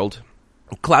save the world.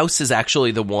 Klaus is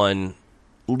actually the one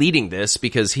leading this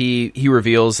because he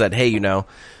reveals that, hey, you know,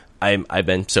 I've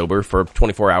been sober for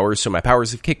 24 hours, so my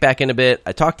powers have kicked back in a bit.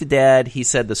 I talked to Dad. He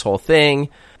said this whole thing.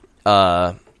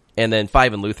 And then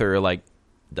Five and Luther are like,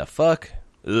 the fuck?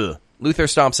 Ugh. Luther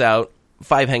stomps out.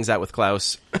 Five hangs out with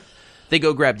Klaus. They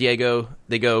go grab Diego.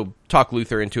 They go talk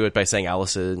Luther into it by saying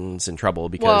Allison's in trouble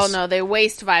because... Well, no, they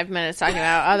waste 5 minutes talking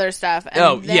about other stuff.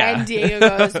 And then Diego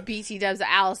goes, BT dubs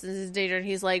Allison's in danger, and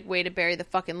he's like, way to bury the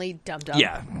fucking lead, dum-dum.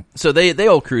 Yeah. So they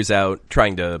all cruise out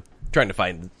trying to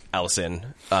find Allison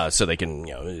so they can,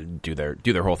 you know, do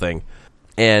their whole thing.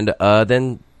 And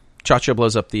then Cha-Cha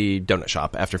blows up the donut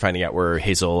shop after finding out where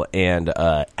Hazel and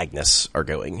Agnes are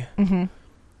going. Mm-hmm.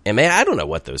 And man, I don't know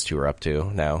what those two are up to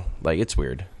now. Like, it's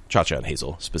weird. Cha-Cha and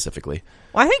Hazel, specifically.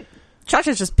 Well, I think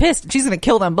Cha-Cha's just pissed. She's going to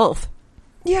kill them both.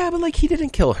 Yeah, but, like, he didn't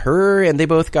kill her, and they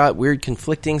both got weird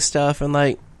conflicting stuff, and,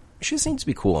 like, she just needs to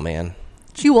be cool, man.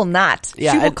 She will not.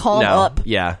 Yeah, she will calm up.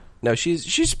 Yeah. No,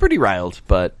 she's pretty riled,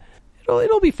 but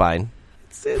it'll be fine.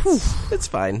 It's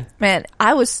fine. Man,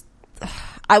 I was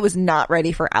not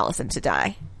ready for Allison to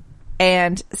die.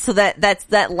 And so that's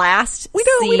that last We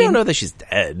don't know that she's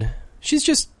dead. She's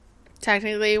just...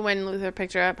 Technically, when Luther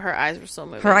picked her up, her eyes were still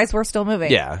moving. Her eyes were still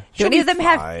moving. Yeah. Do She'll any of be them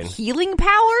fine. have healing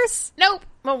powers? Nope.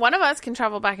 Well, one of us can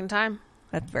travel back in time.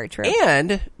 That's very true.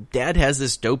 And Dad has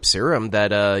this dope serum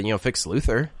that, fixed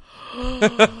Luther.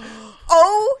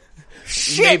 Oh,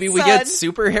 shit, Maybe we son. get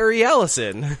Super Harry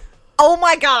Allison. Oh,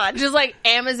 my God. Just like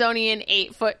Amazonian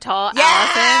 8-foot-tall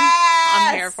Yes! Allison.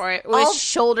 I'm here for it. With Oh.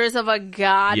 shoulders of a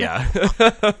god.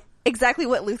 Yeah. exactly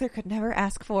what Luther could never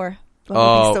ask for. But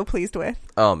Oh. would be so pleased with.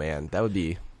 Oh man, that would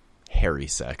be hairy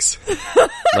sex.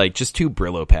 Like just two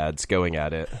Brillo pads going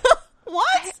at it.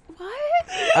 What? What?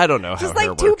 I don't know Just how hair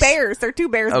like two works. bears. They're two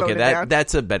bears. Okay, boning down.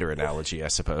 that's a better analogy, I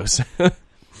suppose.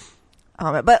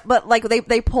 But like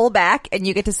they pull back, and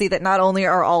you get to see that not only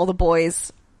are all the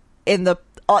boys in the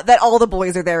that all the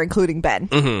boys are there, including Ben.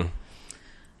 Mm-hmm.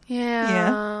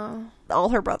 Yeah. All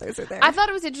her brothers are there. I thought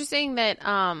it was interesting that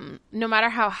no matter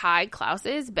how high Klaus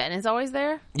is, Ben is always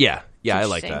there. Yeah, I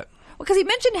like Interesting. that. Because he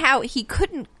mentioned how he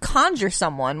couldn't conjure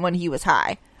someone when he was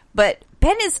high, but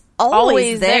Ben is always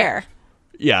Always there. there.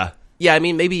 Yeah. Yeah, I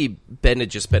mean, maybe Ben had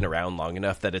just been around long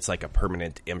enough that it's like a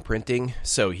permanent imprinting,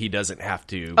 so he doesn't have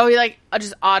to... Oh, he like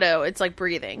just auto. It's like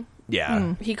breathing.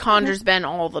 Yeah. He conjures Ben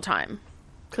all the time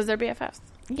because they're BFFs.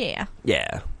 Yeah.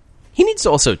 Yeah. He needs to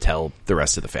also tell the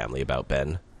rest of the family about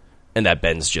Ben, and that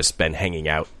Ben's just been hanging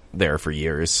out there for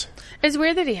years. It's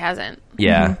weird that he hasn't.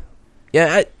 Yeah.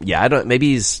 I don't...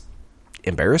 Maybe he's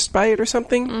embarrassed by it or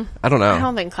something? I don't know. I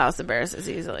don't think Klaus embarrasses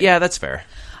easily. Yeah, that's fair.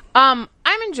 I'm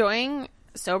enjoying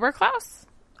sober Klaus.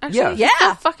 Actually, Yeah. he's Yeah.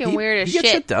 still fucking He- weird as he gets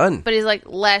shit. shit done. But he's like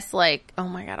less like, oh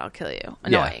my god, I'll kill you.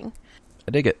 Annoying.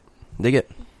 I dig it.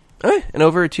 All right, and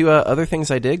over to other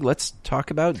things I dig. Let's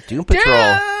talk about Doom Patrol,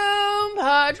 Doom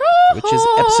Patrol, which is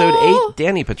episode 8,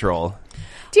 Danny Patrol.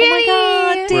 Danny. Oh my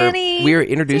god, Where Danny! we are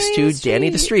introduced Danny to the Danny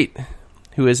the Street,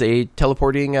 who is a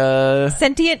teleporting,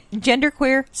 Sentient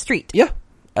genderqueer street. yeah,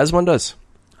 as one does.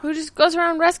 Who just goes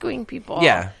around rescuing people.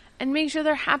 Yeah. And make sure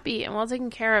they're happy and well taken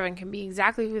care of and can be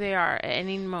exactly who they are at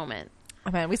any moment.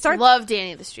 Oh man, we start Love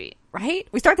Danny the Street. right.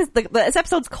 We start this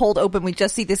episode's cold open. We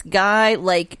just see this guy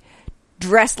like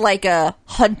dressed like a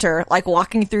hunter, like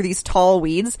walking through these tall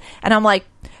weeds, and I'm like,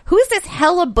 who is this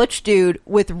hella butch dude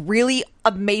with really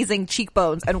amazing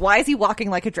cheekbones, and why is he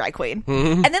walking like a drag queen?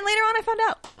 And then later on, I found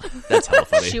out. That's hella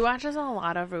funny. She watches a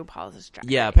lot of RuPaul's Drag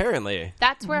Yeah, Race. apparently.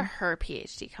 That's where her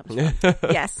PhD comes from.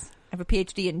 Yes, I have a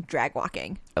PhD in drag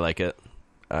walking. I like it.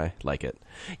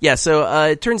 Yeah, so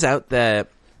it turns out that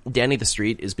Danny the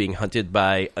Street is being hunted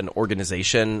by an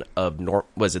organization of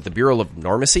was it the Bureau of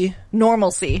Normacy?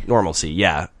 Normalcy, Normalcy,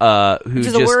 yeah. Who which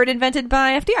is a word invented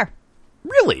by FDR.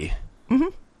 Really? Mm-hmm.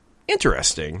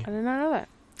 Interesting. I did not know that.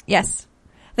 Yes,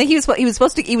 I think he was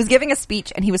supposed to. He was giving a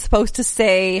speech, and he was supposed to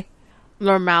say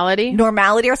Normality.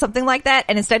 normality or something like that,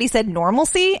 and instead he said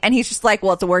normalcy, and he's just like,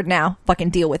 well, it's a word now, fucking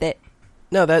deal with it.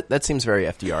 No, that seems very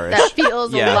FDR-ish. That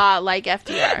feels Yeah. a lot like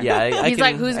FDR. Yeah, I He's can-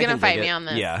 like, who's I gonna can fight dig me it. on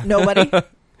this? Yeah. Nobody.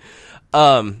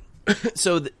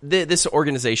 So this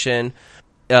organization,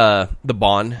 the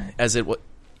Bon, as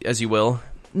you will,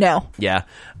 No. yeah,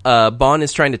 Bon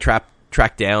is trying to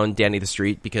track down Danny the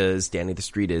Street because Danny the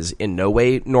Street is in no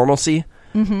way normalcy.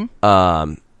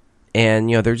 Mm-hmm. And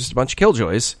they're just a bunch of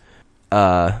killjoys.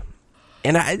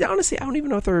 And I honestly don't even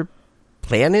know what their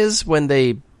plan is when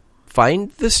they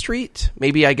find the street.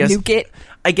 Maybe I guess Nuke it.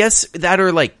 I guess that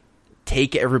or like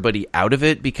take everybody out of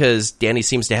it because Danny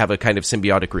seems to have a kind of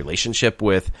symbiotic relationship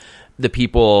with the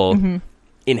people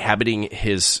inhabiting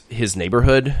his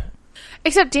neighborhood.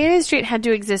 Except Danny the Street had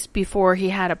to exist before he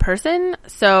had a person,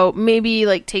 so maybe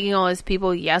like taking all his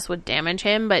people, yes, would damage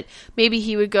him, but maybe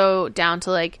he would go down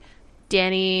to like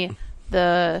Danny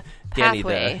the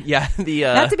pathway.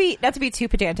 Not to be too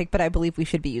pedantic, but I believe we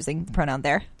should be using the pronoun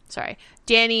there. Sorry,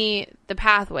 Danny the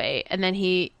pathway, and then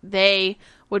they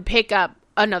would pick up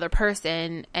another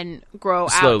person and grow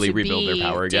Slowly out to rebuild be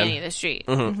their power again. Danny the Street.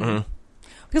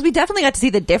 Because we definitely got to see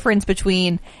the difference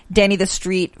between Danny the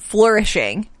Street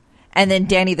flourishing and then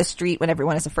Danny the Street when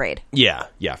everyone is afraid. Yeah,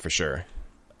 for sure.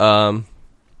 On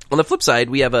the flip side,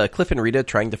 we have Cliff and Rita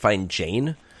trying to find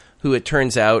Jane, who it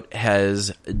turns out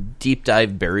has deep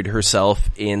dive buried herself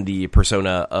in the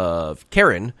persona of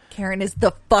Karen, Karen is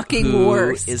the fucking who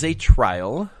worst. is a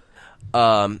trial,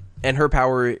 and her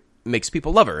power makes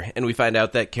people love her. And we find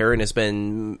out that Karen has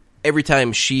been, every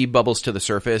time she bubbles to the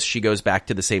surface, she goes back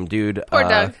to the same dude. Poor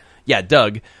Doug. Yeah,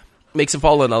 Doug. Makes him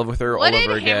fall in love with her What all did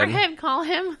over again. Hammerhead call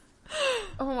him?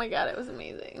 Oh my god, it was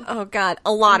amazing. Oh god,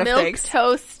 a lot of Milk things.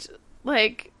 toast,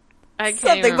 like I can't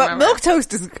Something, even but remember. milk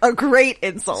toast is a great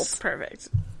insult. Perfect.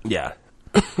 Yeah.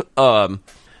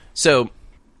 So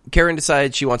Karen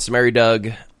decides she wants to marry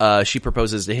Doug. She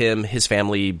proposes to him. His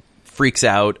family freaks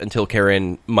out until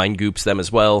Karen mind goops them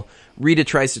as well. Rita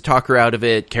tries to talk her out of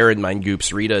it. Karen mind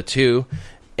goops Rita too.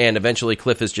 And eventually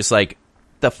Cliff is just like,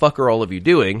 the fuck are all of you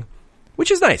doing?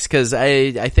 Which is nice because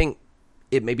I think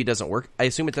it maybe doesn't work. I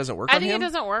assume it doesn't work I on think him. it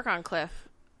doesn't work on Cliff.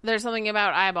 There's something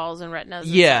about eyeballs and retinas.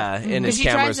 And Yeah, stuff. and his she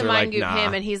tries cameras to are mind like, goop nah.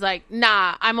 him, and he's like,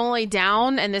 "Nah, I'm only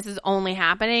down, and this is only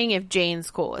happening if Jane's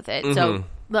cool with it. So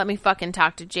let me fucking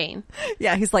talk to Jane.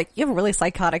 Yeah, he's like, you have really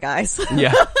psychotic eyes.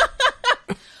 Yeah.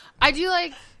 I do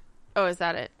like... Oh, is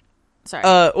that it? Sorry.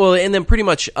 Well, and then pretty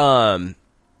much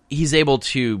he's able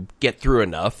to get through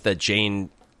enough that Jane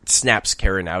snaps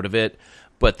Karen out of it,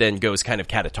 but then goes kind of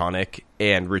catatonic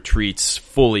and retreats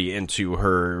fully into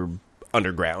her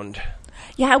underground.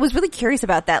 Yeah, I was really curious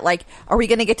about that. Like, are we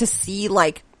going to get to see,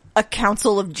 like, a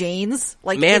council of Janes,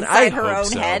 like, Man, inside I her hope own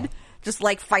so. head? Just,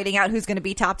 like, fighting out who's going to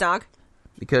be top dog?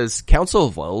 Because Council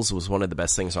of Wells was one of the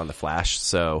best things on The Flash,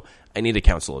 so I need a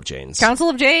Council of Janes. Council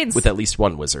of Janes. With at least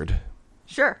one wizard.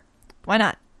 Sure. Why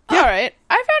not? All right.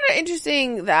 I found it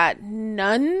interesting that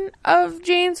none of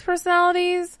Jane's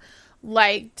personalities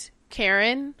liked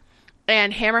Karen,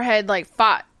 and Hammerhead, like,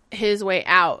 fought his way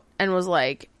out and was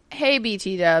like, hey,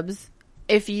 BT dubs,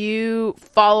 if you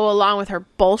follow along with her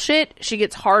bullshit, she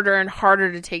gets harder and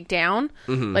harder to take down.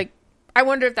 Like, I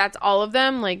wonder if that's all of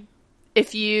them. Like,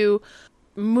 if you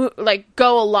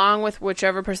go along with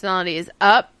whichever personality is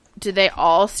up, do they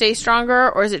all stay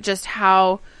stronger, or is it just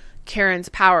how Karen's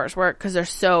powers work because they're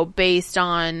so based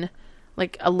on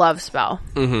like a love spell?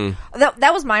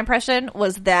 That was my impression,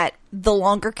 was that the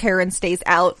longer Karen stays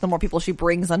out, the more people she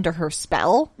brings under her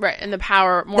spell. Right, and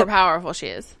the more powerful she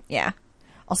is. Yeah.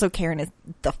 Also, Karen is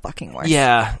the fucking worst.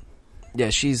 Yeah. Yeah,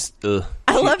 she's...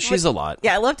 she's a lot.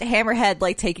 Yeah, I loved Hammerhead,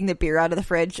 like, taking the beer out of the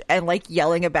fridge and, like,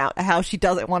 yelling about how she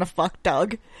doesn't want to fuck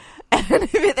Doug. And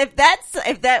if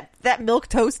that milk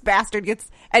toast bastard gets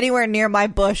anywhere near my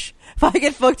bush, if I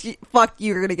get fucked,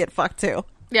 you're gonna get fucked too.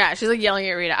 Yeah, she's like yelling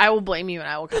at Rita, I will blame you and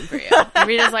I will come for you. And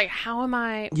Rita's like, how am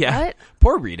I? Yeah. What?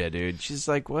 Poor Rita, dude. She's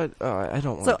like, what? Oh, I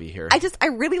don't want to be here. I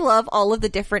really love all of the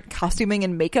different costuming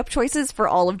and makeup choices for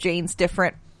all of Jane's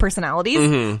different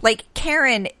personalities. Like,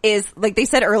 Karen is, like they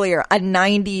said earlier, a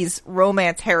 90s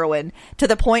romance heroine to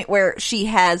the point where she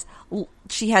has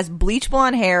bleach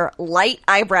blonde hair, light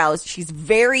eyebrows, she's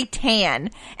very tan,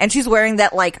 and she's wearing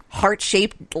that, like,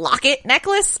 heart-shaped locket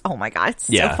necklace. Oh my god, it's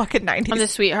so fucking 90s. On the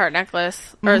sweetheart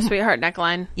necklace, or a sweetheart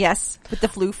neckline. Yes, with the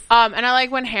floof. And I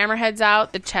like when Hammerhead's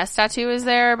out, the chest tattoo is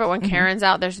there, but when Karen's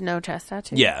out, there's no chest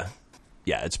tattoo. Yeah.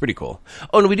 Yeah, it's pretty cool.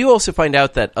 Oh, and we do also find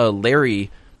out that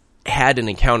Larry had an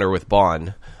encounter with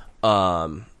Bond.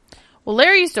 Well,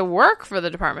 Larry used to work for the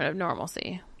Department of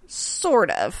Normalcy. Sort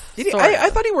of. Did he?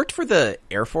 I thought he worked for the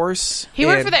Air Force. He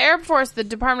worked for the Air Force. The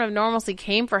Department of Normalcy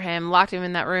came for him, locked him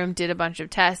in that room, did a bunch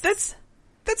of tests.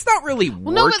 That's not really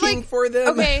working for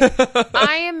them. Okay,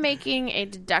 I am making a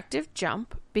deductive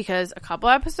jump because a couple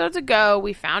episodes ago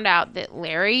we found out that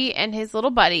Larry and his little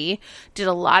buddy did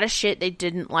a lot of shit they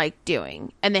didn't like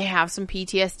doing, and they have some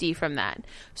PTSD from that.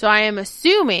 So I am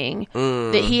assuming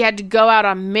that he had to go out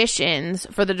on missions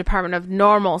for the Department of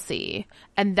Normalcy,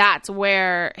 and that's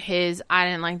where his I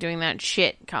didn't like doing that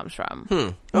shit comes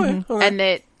from. Okay. And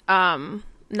that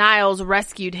Niles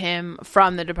rescued him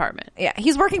from the department. Yeah,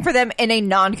 he's working for them in a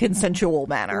non-consensual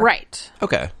manner. Right.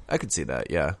 Okay, I could see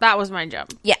that. Yeah. That was my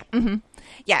jump. Yeah.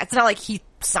 Yeah, it's not like he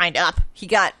signed up. He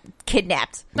got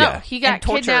kidnapped. No, Yeah. he got And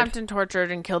tortured. kidnapped and tortured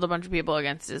and killed a bunch of people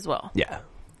against his will. Yeah.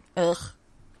 Ugh.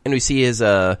 And we see his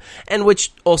and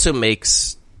which also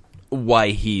makes why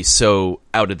he's so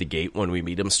out of the gate when we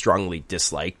meet him strongly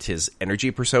disliked. His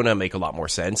energy persona make a lot more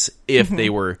sense if they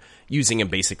were using him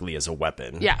basically as a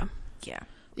weapon. Yeah. Yeah.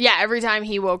 Yeah, every time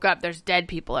he woke up, there's dead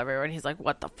people everywhere, and he's like,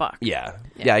 what the fuck? Yeah.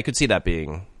 Yeah, I could see that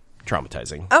being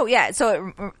traumatizing. Oh yeah,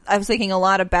 so I was thinking a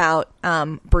lot about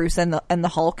Bruce and the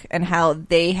Hulk and how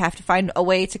they have to find a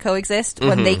way to coexist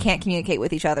when they can't communicate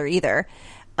with each other either.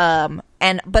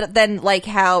 But then like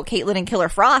how Caitlin and Killer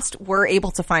Frost were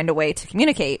able to find a way to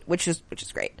communicate, which is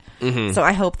great. So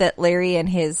I hope that Larry and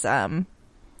his I don't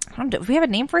know, do we have a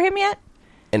name for him yet?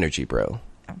 Energy bro.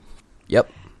 Yep.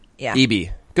 Yeah, EB.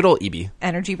 Good old EB.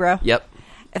 Energy Bro. Yep.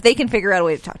 If they can figure out a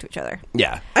way to talk to each other.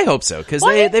 Yeah, I hope so, because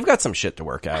they've got some shit to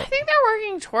work out. I think they're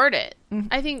working toward it.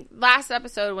 I think last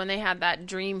episode when they had that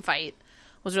dream fight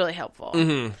was really helpful.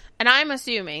 And I'm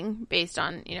assuming, based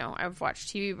on, I've watched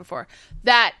TV before,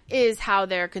 that is how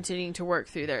they're continuing to work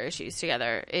through their issues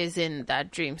together, is in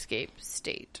that dreamscape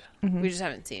state. We just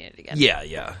haven't seen it again. Yeah.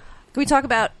 Can we talk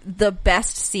about the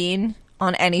best scene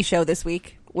on any show this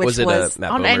week? Which was it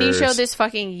Matt on Bomer's... any show this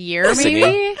fucking year, Singing?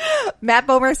 maybe? Matt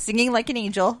Bomer singing like an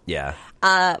angel. Yeah.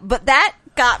 But that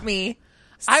got me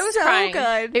I was so crying.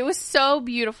 good. It was so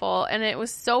beautiful, and it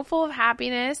was so full of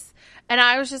happiness. And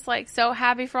I was just like so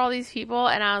happy for all these people,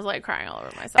 and I was like crying all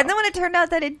over myself. And then when it turned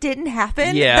out that it didn't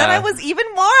happen, Yeah. then I was even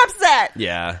more upset.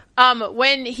 Yeah.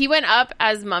 When he went up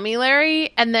as Mummy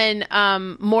Larry, and then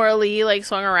Maura Lee like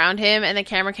swung around him, and the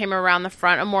camera came around the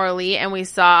front of Maura Lee, and we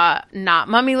saw not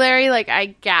Mummy Larry, like I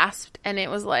gasped, and it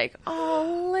was like,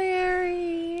 oh,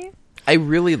 Larry. I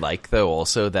really like, though,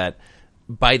 also that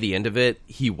by the end of it,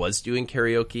 he was doing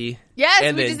karaoke. Yes,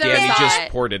 and we then just never Danny saw just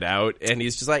it. poured it out, and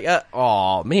he's just like,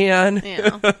 "Oh man."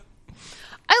 Yeah.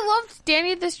 I loved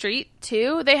Danny the Street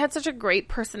too. They had such a great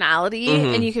personality,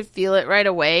 and you could feel it right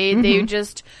away. They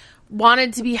just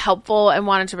wanted to be helpful and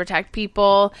wanted to protect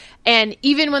people. And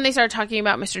even when they started talking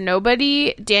about Mr.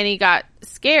 Nobody, Danny got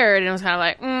scared and was kind of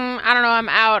like, I don't know, I'm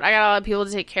out. I got a lot of people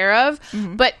to take care of.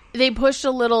 But they pushed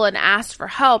a little and asked for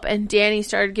help, and Danny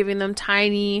started giving them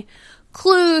tiny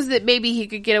clues that maybe he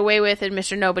could get away with and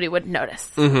Mr. Nobody would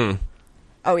notice.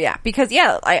 Oh yeah, because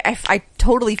I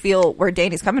totally feel where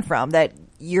Danny's coming from. That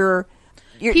you're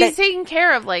He's taking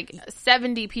care of like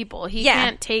 70 people. He Yeah.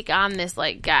 can't take on this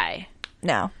like guy.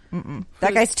 no,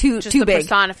 that guy's too Just too the big. He's too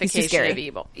personification scary.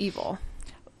 of evil.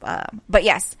 But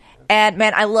yes, and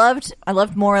man, I loved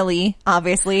Maura Lee.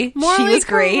 Obviously, she was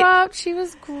great. Corrupt. She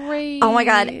was great. Oh my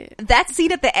god, that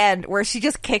scene at the end where she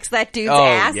just kicks that dude's Oh,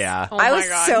 ass. yeah. Oh I my was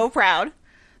God. so proud.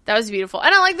 That was beautiful.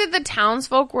 And I like that the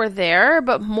townsfolk were there,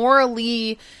 but Maura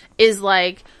Lee is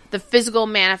like the physical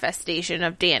manifestation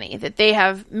of Danny, that they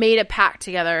have made a pact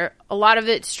together. A lot of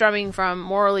it stemming from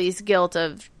Maura Lee's guilt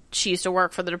of she used to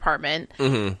work for the department.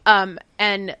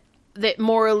 And that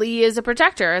Maura Lee is a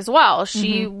protector as well.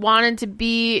 She wanted to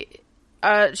be,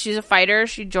 she's a fighter.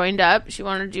 She joined up. She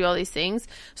wanted to do all these things.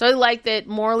 So I like that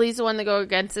Maura Lee's the one to go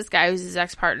against this guy who's his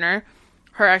ex-partner,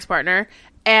 her ex-partner.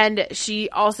 And she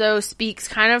also speaks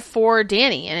kind of for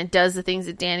Danny, and it does the things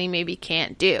that Danny maybe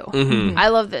can't do. I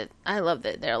love that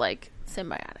they're like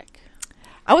symbiotic.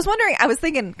 I was wondering. I was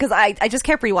thinking because I just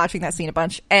kept rewatching that scene a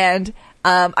bunch, and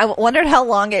I wondered how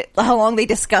long they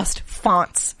discussed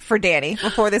fonts for Danny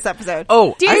before this episode.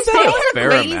 Oh, Danny's I thought font a was fair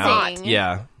amazing. amount.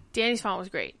 Yeah. Danny's font was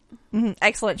great.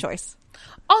 Excellent choice.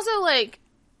 Also, like,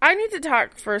 I need to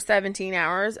talk for 17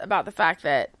 hours about the fact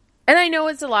that, and I know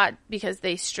it's a lot because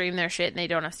they stream their shit and they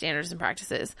don't have standards and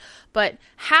practices, but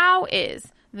how is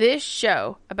this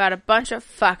show about a bunch of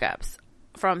fuck-ups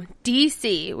from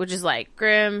DC, which is like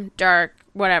grim, dark,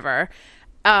 whatever,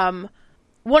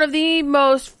 one of the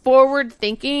most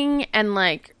forward-thinking and,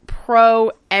 like,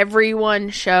 pro-everyone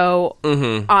show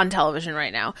on television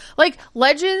right now. Like,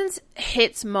 Legends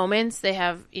hits moments. They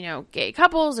have, you know, gay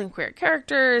couples and queer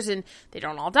characters, and they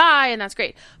don't all die, and that's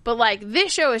great. But, like,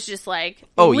 this show is just, like,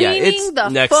 Oh, yeah, leaning it's the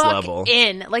next fuck level.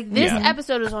 in. Like, this Yeah.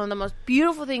 episode is one of the most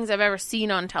beautiful things I've ever seen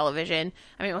on television.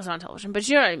 I mean, it wasn't on television, but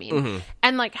you know what I mean.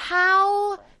 And, like,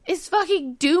 how is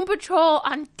fucking Doom Patrol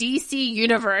on DC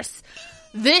Universe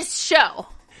this show?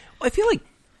 I feel like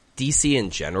DC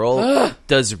in general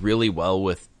does really well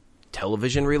with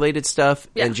television related stuff,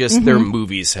 and just their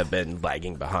movies have been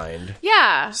lagging behind.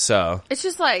 Yeah. So It's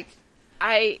just like,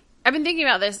 I've been thinking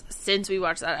about this since we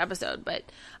watched that episode, but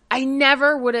I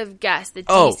never would have guessed that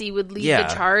DC would lead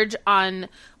the charge on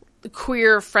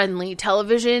queer-friendly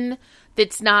television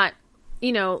that's not,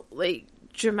 you know, like,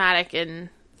 dramatic and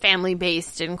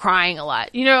family-based and crying a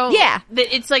lot. You know? Yeah.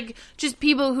 That it's, like, just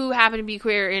people who happen to be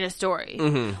queer in a story.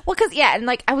 Well, because and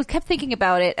like I kept thinking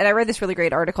about it, and I read this really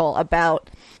great article about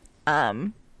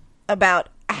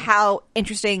how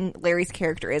interesting Larry's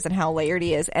character is and how layered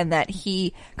he is, and that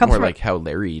he comes more from like how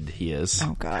larried he is.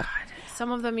 oh god.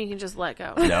 Some of them you can just let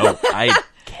go. No, I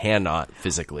cannot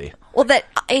physically. Well, that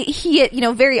he, you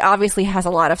know, very obviously has a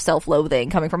lot of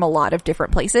self-loathing coming from a lot of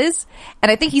different places.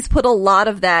 And I think he's put a lot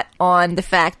of that on the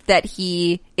fact that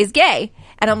he is gay.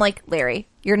 And I'm like, Larry,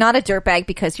 you're not a dirtbag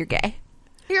because you're gay.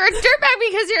 You're a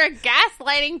dirtbag because you're a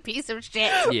gaslighting piece of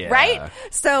shit. Yeah. Right?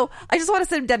 So I just want to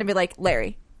sit him down and be like,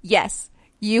 Larry, yes,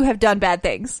 you have done bad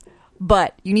things,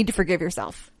 but you need to forgive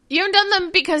yourself. You haven't done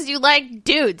them because you like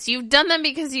dudes. You've done them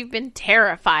because you've been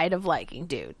terrified of liking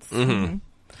dudes.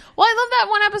 Well, I love that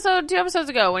one episode 2 episodes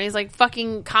ago when he's like,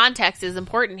 fucking context is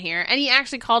important here. And he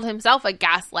actually called himself a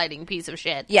gaslighting piece of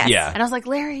shit. Yes. Yeah. And I was like,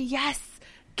 Larry, yes.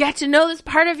 Get to know this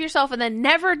part of yourself and then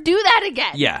never do that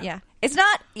again. Yeah. Yeah. It's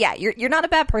not, you're not a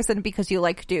bad person because you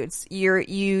like dudes.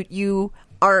 You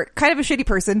are kind of a shitty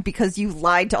person because you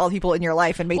lied to all the people in your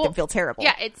life and made them feel terrible.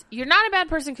 Yeah, you're not a bad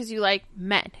person because you like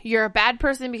men. You're a bad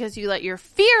person because you let your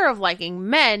fear of liking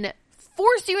men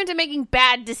force you into making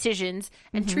bad decisions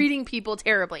and treating people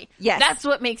terribly. Yes. That's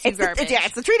what makes you garbage.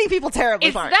 It's the treating people terribly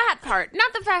It's part. that part,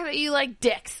 not the fact that you like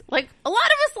dicks. Like, a lot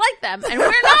of us like them, and we're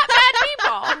not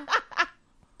bad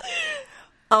people.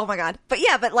 Oh my god. But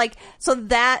yeah, but like, so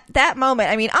that moment,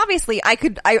 I mean, obviously I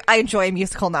enjoy a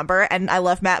musical number and I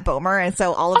love Matt Bomer, and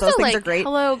so all of those Also, things like, are great.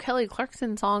 Hello, Kelly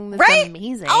Clarkson song that's Right?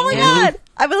 amazing. Oh my god.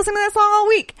 I've been listening to that song all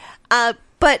week.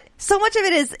 But so much of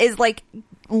it is like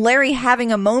Larry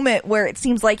having a moment where it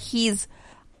seems like he's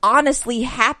honestly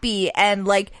happy and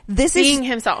like this Being is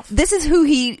himself. This is who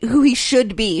he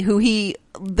should be,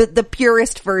 the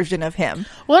purest version of him.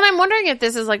 Well, and I'm wondering if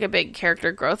this is like a big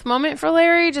character growth moment for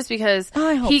Larry, just because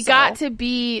I hope he so. got to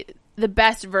be the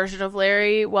best version of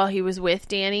Larry while he was with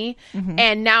Danny,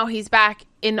 and now he's back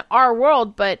in our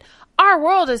world, but our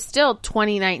world is still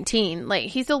 2019. Like,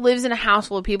 he still lives in a house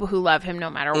full of people who love him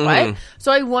no matter what.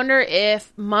 So I wonder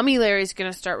if Mummy Larry's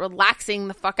going to start relaxing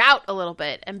the fuck out a little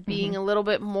bit and being a little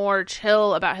bit more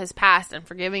chill about his past and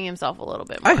forgiving himself a little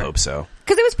bit more. I hope so.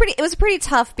 Because it was pretty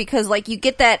tough because like you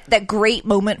get that great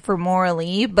moment for Maura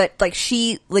Lee, but like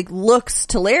she like looks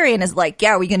to Larry and is like,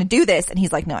 yeah, are we going to do this? And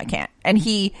he's like, no, I can't. And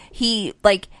he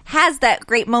like has that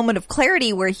great moment of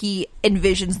clarity where he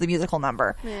envisions the musical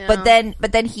number, but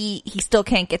then he still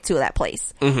can't get to that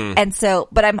place. And so,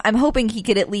 but I'm hoping he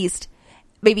could at least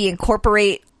maybe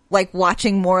incorporate like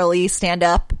watching Maura Lee stand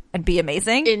up and be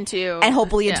amazing and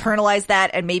hopefully internalize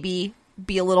that and maybe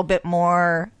be a little bit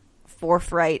more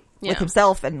forthright with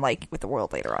himself and like with the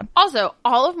world later on. Also,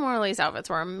 all of Maura Lee's outfits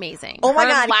were amazing. Oh my Her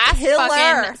God, last killer.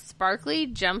 fucking sparkly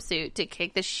jumpsuit to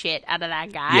kick the shit out of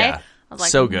that guy. Yeah, I was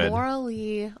like, so good. Maura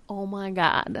Lee, oh my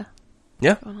God.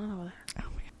 Yeah. What's going on over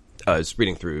there? I was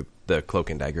reading through the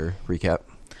Cloak and Dagger recap.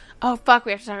 Oh fuck,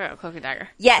 we have to talk about Cloak and Dagger.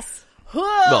 Yes.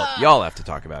 Well, y'all have to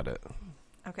talk about it.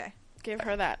 Okay. Give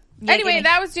her that. Yeah, Anyway, give me-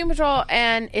 that was Doom Patrol,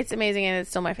 and it's amazing, and it's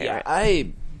still my favorite.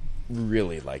 I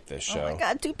really like this show. Oh my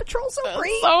God, Doom Patrol's so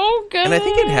great. So good. And I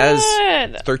think it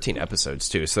has 13 episodes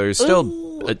too, so there's still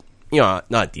not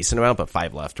a decent amount, but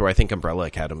 5 left. Where I think Umbrella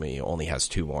Academy only has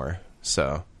 2 more.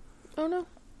 So Oh no.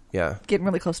 yeah, Getting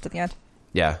really close to the end.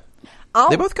 yeah. Oh.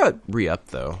 They both got re-upped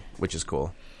though, which is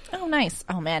cool. Oh, nice.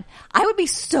 Oh, man. I would be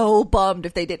so bummed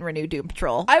if they didn't renew Doom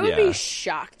Patrol. I would Yeah. be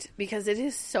shocked because it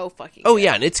is so fucking Oh good.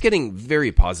 yeah, and it's getting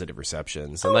very positive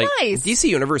receptions. And Oh, like nice. DC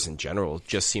Universe in general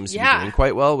just seems to be Yeah. doing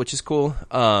quite well, which is cool.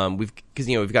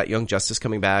 We've got Young Justice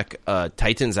coming back.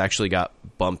 Titans actually got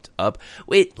bumped up.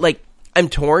 Wait, like I'm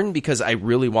torn because I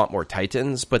really want more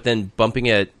Titans, but then bumping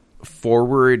it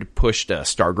forward pushed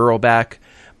Stargirl back.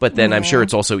 But then I'm sure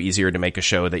it's also easier to make a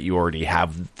show that you already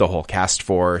have the whole cast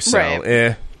for. So,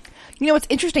 Right. You know what's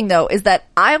interesting, though, is that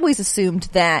I always assumed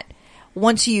that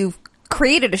once you've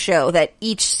created a show that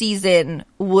each season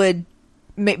would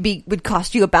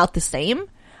cost you about the same.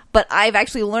 But I've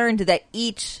actually learned that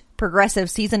each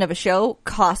progressive season of a show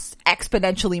costs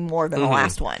exponentially more than the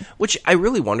last one. Which I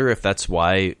really wonder if that's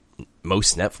why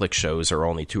most Netflix shows are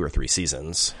only 2 or 3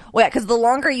 seasons. Well, yeah, because the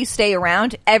longer you stay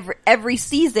around, every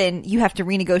season you have to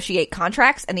renegotiate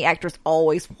contracts, and the actors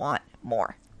always want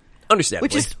more. Understandably.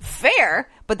 Which is fair,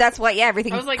 but that's why,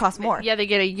 everything I was like, costs more. Yeah, they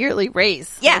get a yearly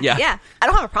raise. Yeah. Yeah. I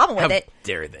don't have a problem with How it.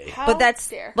 dare they?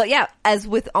 But yeah, as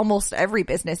with almost every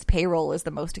business, payroll is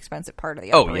the most expensive part of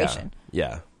the Oh, operation.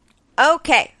 yeah.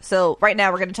 Okay, so right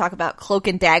now we're going to talk about Cloak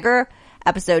and Dagger,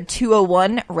 episode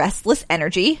 201, Restless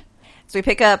Energy. So we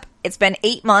pick up, it's been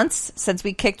 8 months since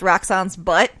we kicked Roxanne's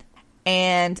butt,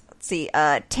 and let's see,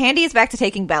 Tandy is back to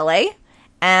taking ballet,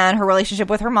 and her relationship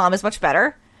with her mom is much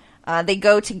better. They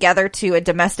go together to a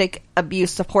domestic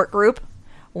abuse support group,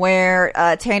 where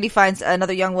Tandy finds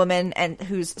another young woman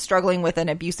who's struggling with an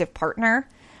abusive partner.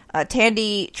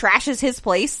 Tandy trashes his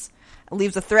place,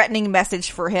 leaves a threatening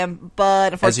message for him,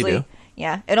 but unfortunately, As you do.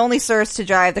 yeah, it only serves to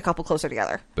drive the couple closer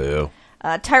together. Boo.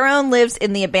 Tyrone lives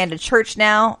in the abandoned church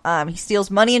now. He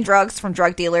steals money and drugs from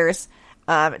drug dealers,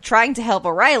 trying to help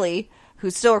O'Reilly,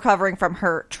 who's still recovering from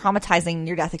her traumatizing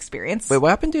near-death experience. Wait, what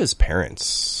happened to his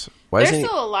parents? Why They're isn't he...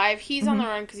 still alive. He's on the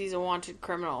run because he's a wanted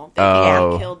criminal. They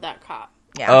Oh. killed that cop.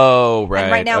 Yeah. Oh, right.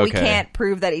 And right now we okay. can't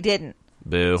prove that he didn't,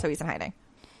 Boo. so he's in hiding.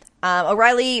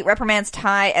 O'Reilly reprimands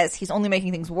Ty as he's only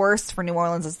making things worse for New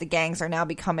Orleans as the gangs are now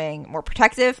becoming more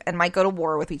protective and might go to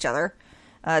war with each other.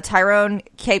 Tyrone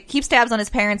keeps tabs on his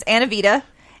parents and Evita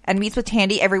and meets with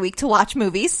Tandy every week to watch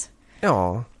movies.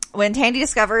 Aw. When Tandy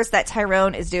discovers that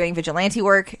Tyrone is doing vigilante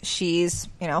work, she's,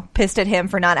 pissed at him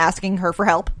for not asking her for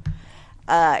help.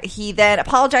 He then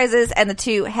apologizes, and the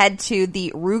two head to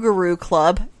the Rougarou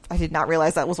Club. I did not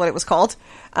realize that was what it was called.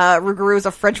 Rougarou is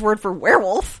a French word for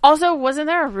werewolf. Also, wasn't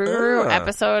there a Rougarou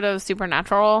episode of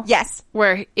Supernatural? Yes.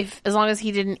 Where as long as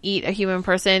he didn't eat a human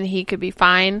person, he could be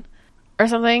fine or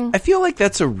something? I feel like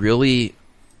that's a really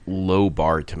low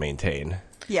bar to maintain.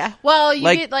 Yeah. Well, you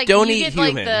Like, get like don't you eat get like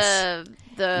humans.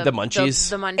 the munchies.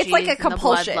 the munchies. It's like a and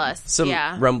compulsion. The bloodlust. Some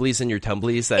yeah. rumblies in your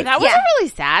tumblies that... That was Yeah. a really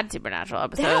sad Supernatural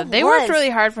episode. That They was. worked really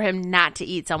hard for him not to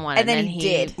eat someone, And then he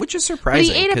did. Which is surprising,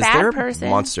 But he ate a because bad they're person.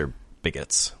 monster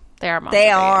bigots. They are monster They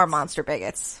are bigots. monster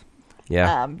bigots.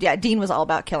 Yeah. Dean was all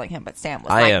about killing him, but Sam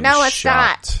was I like, am no, it's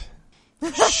not.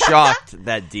 shocked. Shocked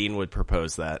that Dean would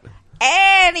propose that.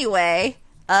 Anyway,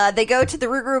 They go to the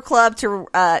Rougarou Club to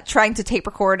trying to tape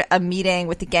record a meeting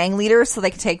with the gang leaders so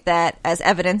they can take that as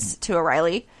evidence to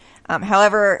O'Reilly.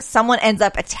 However, someone ends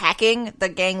up attacking the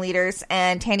gang leaders,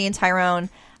 and Tandy and Tyrone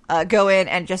go in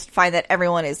and just find that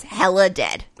everyone is hella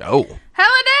dead. Oh.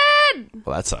 Hella dead!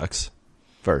 Well, that sucks.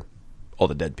 For all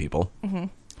the dead people.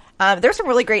 There's some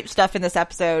really great stuff in this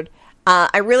episode.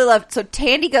 I really love. So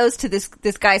Tandy goes to this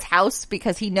guy's house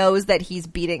because he knows that he's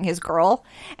beating his girl,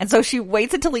 and so she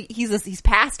waits until he's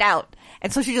passed out,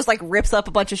 and so she just like rips up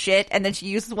a bunch of shit, and then she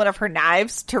uses one of her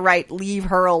knives to write "Leave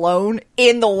her alone"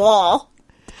 in the wall.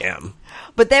 Damn.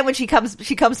 But then when she comes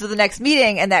to the next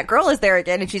meeting, and that girl is there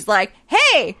again, and she's like,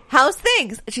 "Hey, how's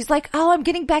things?" And she's like, "Oh, I'm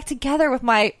getting back together with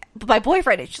my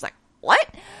boyfriend." And she's like, "What?"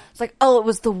 It's like, "Oh, it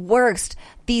was the worst.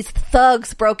 These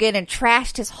thugs broke in and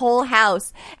trashed his whole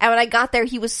house. And when I got there,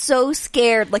 he was so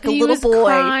scared, like a He little was boy."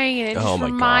 crying, and it Oh just my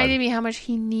God. reminded me how much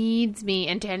he needs me.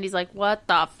 And Tandy's like, "What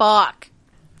the fuck?"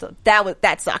 So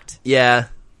that sucked. Yeah.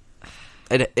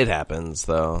 It happens,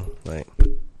 though. Like,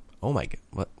 oh my God.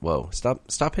 What? Whoa.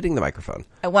 Stop hitting the microphone.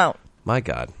 I won't. My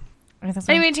God.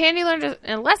 Anyway, Tandy learned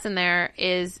a lesson there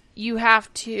is you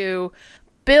have to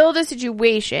build a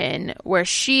situation where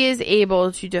she is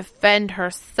able to defend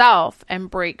herself and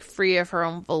break free of her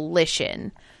own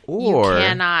volition. Or- you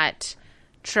cannot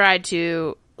try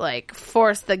to like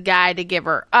force the guy to give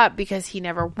her up because he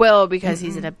never will because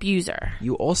he's an abuser.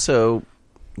 You also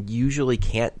usually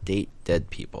can't date dead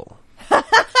people.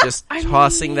 Just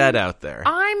tossing that out there.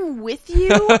 I'm with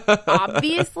you,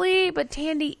 obviously, but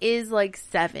Tandy is like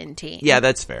 17. Yeah,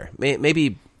 that's fair.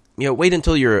 Maybe, wait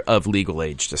until you're of legal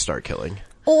age to start killing.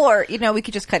 Or, we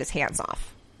could just cut his hands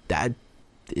off. That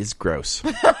is gross.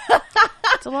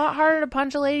 It's a lot harder to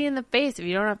punch a lady in the face if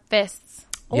you don't have fists.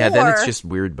 Yeah, then it's Or- just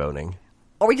weird boning.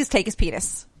 Or we just take his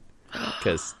penis.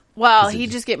 Because Well, he'd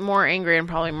just get more angry and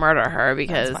probably murder her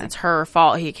because fine. it's her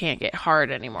fault he can't get hard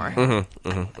anymore.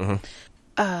 Mm-hmm.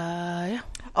 Yeah.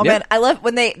 Oh Yeah. man, I love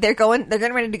when they're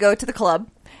getting ready to go to the club.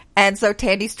 And so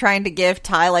Tandy's trying to give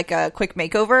Ty like a quick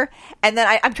makeover. And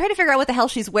then I'm trying to figure out what the hell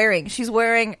she's wearing. She's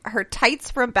wearing her tights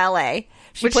from ballet.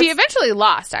 Which she eventually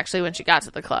lost, actually, when she got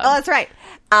to the club. Oh, that's right.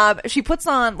 She puts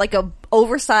on like a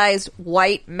oversized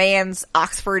white man's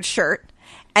Oxford shirt,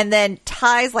 and then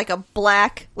ties like a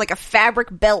fabric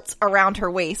belt around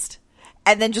her waist,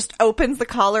 and then just opens the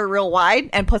collar real wide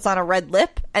and puts on a red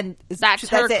lip. And That's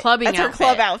her it. clubbing That's her outfit.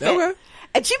 club outfit. Okay.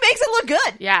 And she makes it look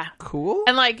good. Yeah. cool.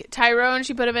 And like Tyrone,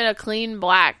 she put him in a clean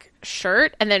black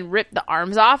shirt and then ripped the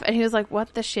arms off. And he was like,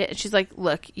 "What the shit?" And she's like,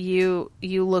 "Look, you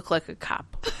look like a cop."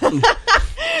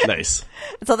 Nice.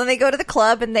 So then they go to the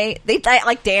club and they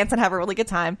like dance and have a really good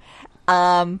time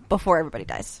before everybody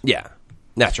dies. Yeah,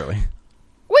 naturally.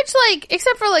 Which, like,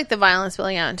 except for like the violence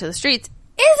spilling out into the streets, is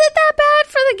it that bad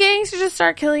for the gangs to just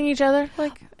start killing each other?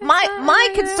 Like,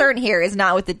 My concern here is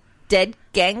not with the dead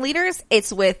gang leaders.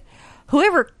 It's with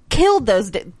whoever killed those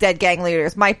dead gang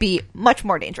leaders might be much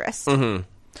more dangerous. Well, And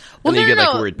then you get,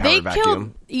 like, a weird power they vacuum.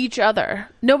 killed each other.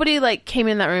 Nobody like came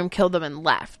in that room, killed them, and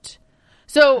left.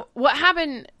 So what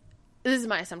happened? This is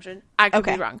my assumption. I could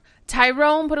Okay. be wrong.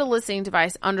 Tyrone put a listening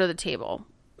device under the table.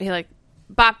 He like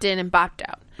bopped in and bopped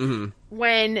out. Mm-hmm.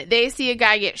 When they see a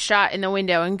guy get shot in the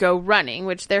window and go running,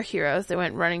 which they're heroes, they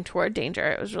went running toward danger.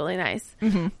 It was really nice.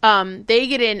 Mm-hmm. They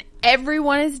get in.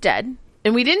 Everyone is dead.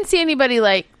 And we didn't see anybody,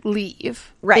 like,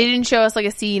 leave. Right. They didn't show us, like,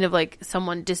 a scene of, like,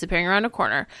 someone disappearing around a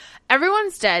corner.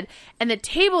 Everyone's dead, and the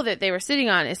table that they were sitting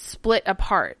on is split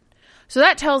apart. So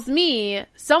that tells me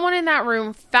someone in that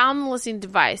room found the listening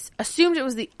device, assumed it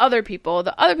was the other people.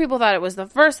 The other people thought it was the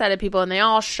first set of people, and they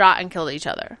all shot and killed each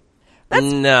other.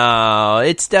 No,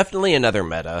 it's definitely another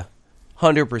meta.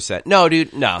 100%. No,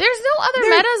 dude, no. There's no other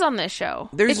metas on this show.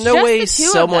 There's It's no just way the two of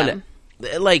someone,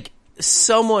 them. like,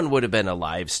 someone would have been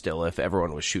alive still if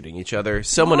everyone was shooting each other.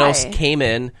 Someone Why? else came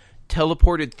in,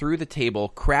 teleported through the table,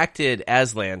 cracked it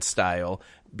Aslan style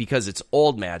because it's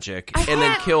old magic, and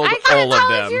then killed I can't all of tell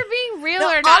them. if you're being real No,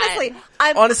 or not. honestly,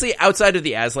 I'm Honestly, outside of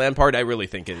the Aslan part, I really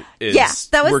think it is. Yeah,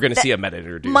 that was- we're going to that- see a meta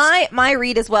introduced. my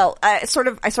read as well. I sort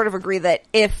of agree that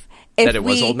if that it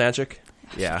was we- old magic.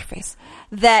 Yeah. face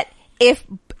that if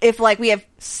like we have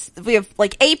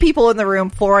like 8 people in the room,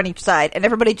 4 on each side, and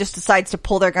everybody just decides to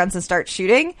pull their guns and start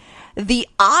shooting, the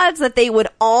odds that they would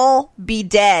all be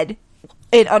dead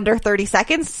in under 30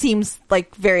 seconds seems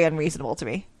like very unreasonable to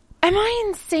me. Am I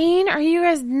insane? Or you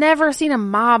guys never seen a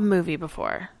mob movie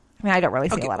before? I mean, I don't really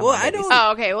see a lot of well, movies. I don't-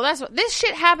 Oh, okay. Well, that's what this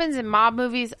shit happens in mob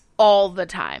movies all the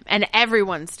time, and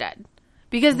everyone's dead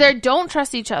because they don't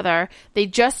trust each other. They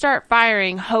just start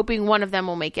firing, hoping one of them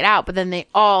will make it out, but then they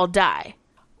all die.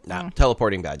 Nah,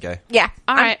 teleporting bad guy. Yeah.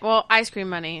 All right. Well, ice cream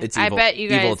money. It's I evil- bet you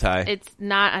guys evil Ty. it's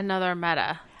not another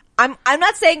meta. I'm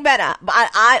not saying meta,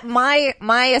 but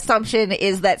my assumption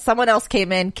is that someone else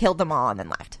came in, killed them all, and then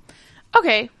left.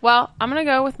 Okay. Well, I'm gonna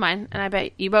go with mine, and I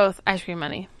bet you both ice cream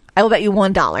money. I will bet you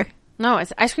 $1. No,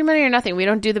 it's ice cream money or nothing. We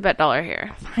don't do the bet dollar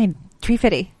here. Fine.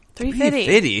 $3.50.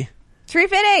 $3.50.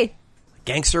 $3.50.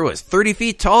 Gangster was 30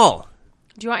 feet tall.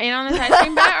 Do you want in on this ice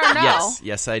cream bet or no?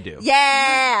 Yes, I do.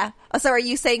 Yeah. Oh, so are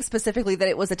you saying specifically that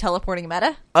it was a teleporting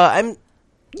meta?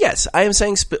 Yes, I am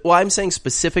saying. I'm saying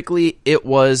specifically, it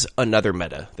was another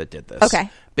meta that did this. Okay.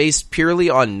 Based purely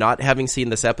on not having seen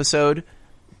this episode,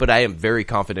 but I am very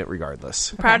confident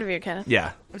regardless. Proud of you, Kenneth.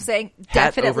 Yeah. I'm saying Hat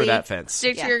definitely. over that fence.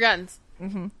 Stick Yeah. to your guns.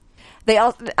 They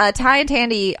all Ty and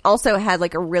Tandy also had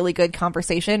like a really good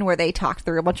conversation where they talked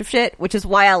through a bunch of shit, which is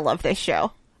why I love this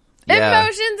show. Yeah.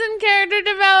 Emotions and character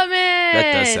development.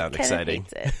 That does sound Kenneth exciting.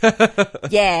 hates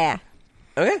it. Yeah.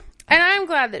 Okay. And I'm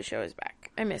glad that show is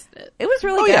back. I missed it. It was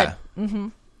really Oh good. yeah.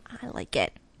 I like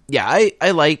it. Yeah,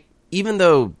 I like, even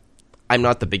though I'm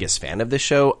not the biggest fan of this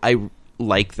show, I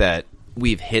like that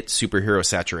we've hit superhero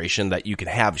saturation, that you can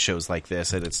have shows like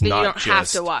this and it's That not you don't just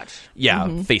have to watch.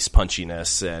 Yeah, face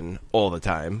punchiness and all the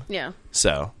time. Yeah.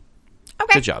 So,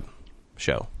 Okay. good job,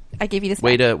 show. I gave you this.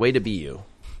 Way to be you.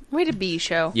 Way to be,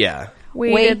 show. Yeah.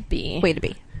 Way to be. Way to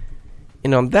be.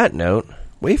 And on that note,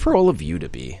 way for all of you to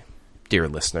be, dear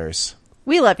listeners.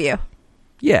 We love you.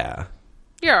 Yeah.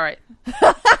 You're all right.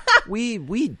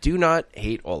 We do not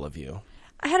hate all of you.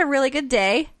 I had a really good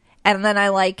day, and then I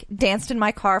like danced in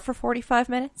my car for 45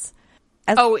 minutes.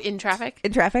 Oh, in traffic?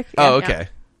 In traffic. Oh, Yeah. okay.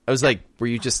 I was like, were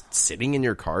you just sitting in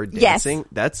your car Yes. dancing?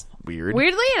 That's weird.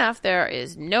 Weirdly enough, there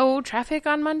is no traffic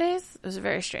on Mondays. It was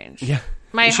very strange. Yeah.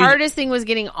 My You should- hardest thing was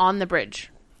getting on the bridge.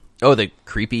 Oh, the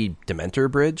creepy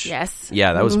Dementor bridge? Yes.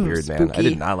 Yeah, that was weird, man. I spooky.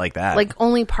 did not like that. Like,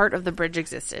 only part of the bridge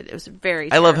existed. It was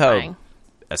very I love terrifying.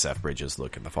 how SF bridges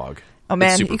look in the fog. Oh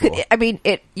man, It's super you could. cool. I mean,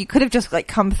 you could have just like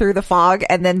come through the fog,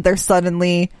 and then there's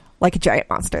suddenly like a giant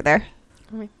monster there.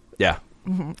 Yeah.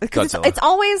 Because Godzilla. it's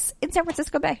always in San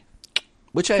Francisco Bay.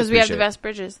 Which I Because we have the appreciate. best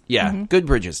bridges. Yeah, good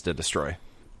bridges to destroy.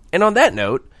 And on that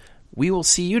note, we will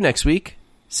see you next week.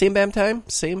 Same BAM time,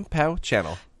 same POW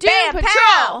channel. Doom Bam, Patrol!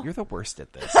 pow! You're the worst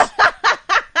at this.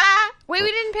 Wait, we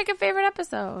didn't pick a favorite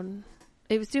episode.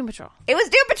 It was Doom Patrol. It was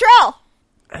Doom Patrol.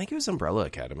 I think it was Umbrella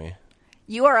Academy.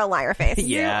 You are a liar face. are a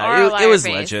Yeah, it liar was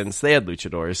face. Legends. They had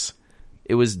luchadors.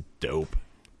 It was dope.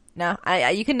 No,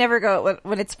 I you can never go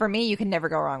when it's for me. You can never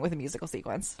go wrong with a musical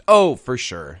sequence. Oh, for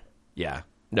sure. Yeah.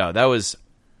 No, that was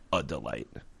a delight.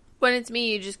 When it's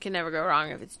me, you just can never go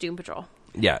wrong if it's Doom Patrol.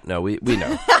 Yeah, no, we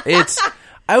know. It's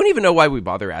I don't even know why we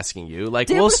bother asking you. Like,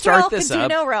 Doom we'll Patrol start this can do up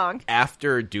no wrong.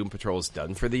 after Doom Patrol's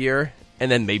done for the year, and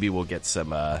then maybe we'll get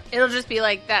some It'll just be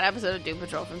like that episode of Doom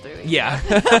Patrol from 3 weeks. yeah.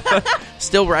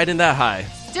 Still riding that high.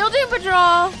 Still Doom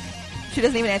Patrol! She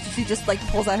doesn't even answer. She just like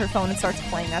pulls out her phone and starts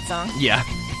playing that song. Yeah.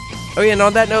 Oh yeah, and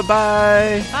on that note,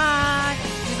 bye. Bye!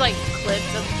 Just like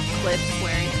clips of clips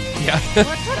swearing. Yeah.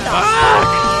 What the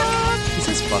fuck? He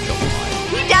says fuck a lot.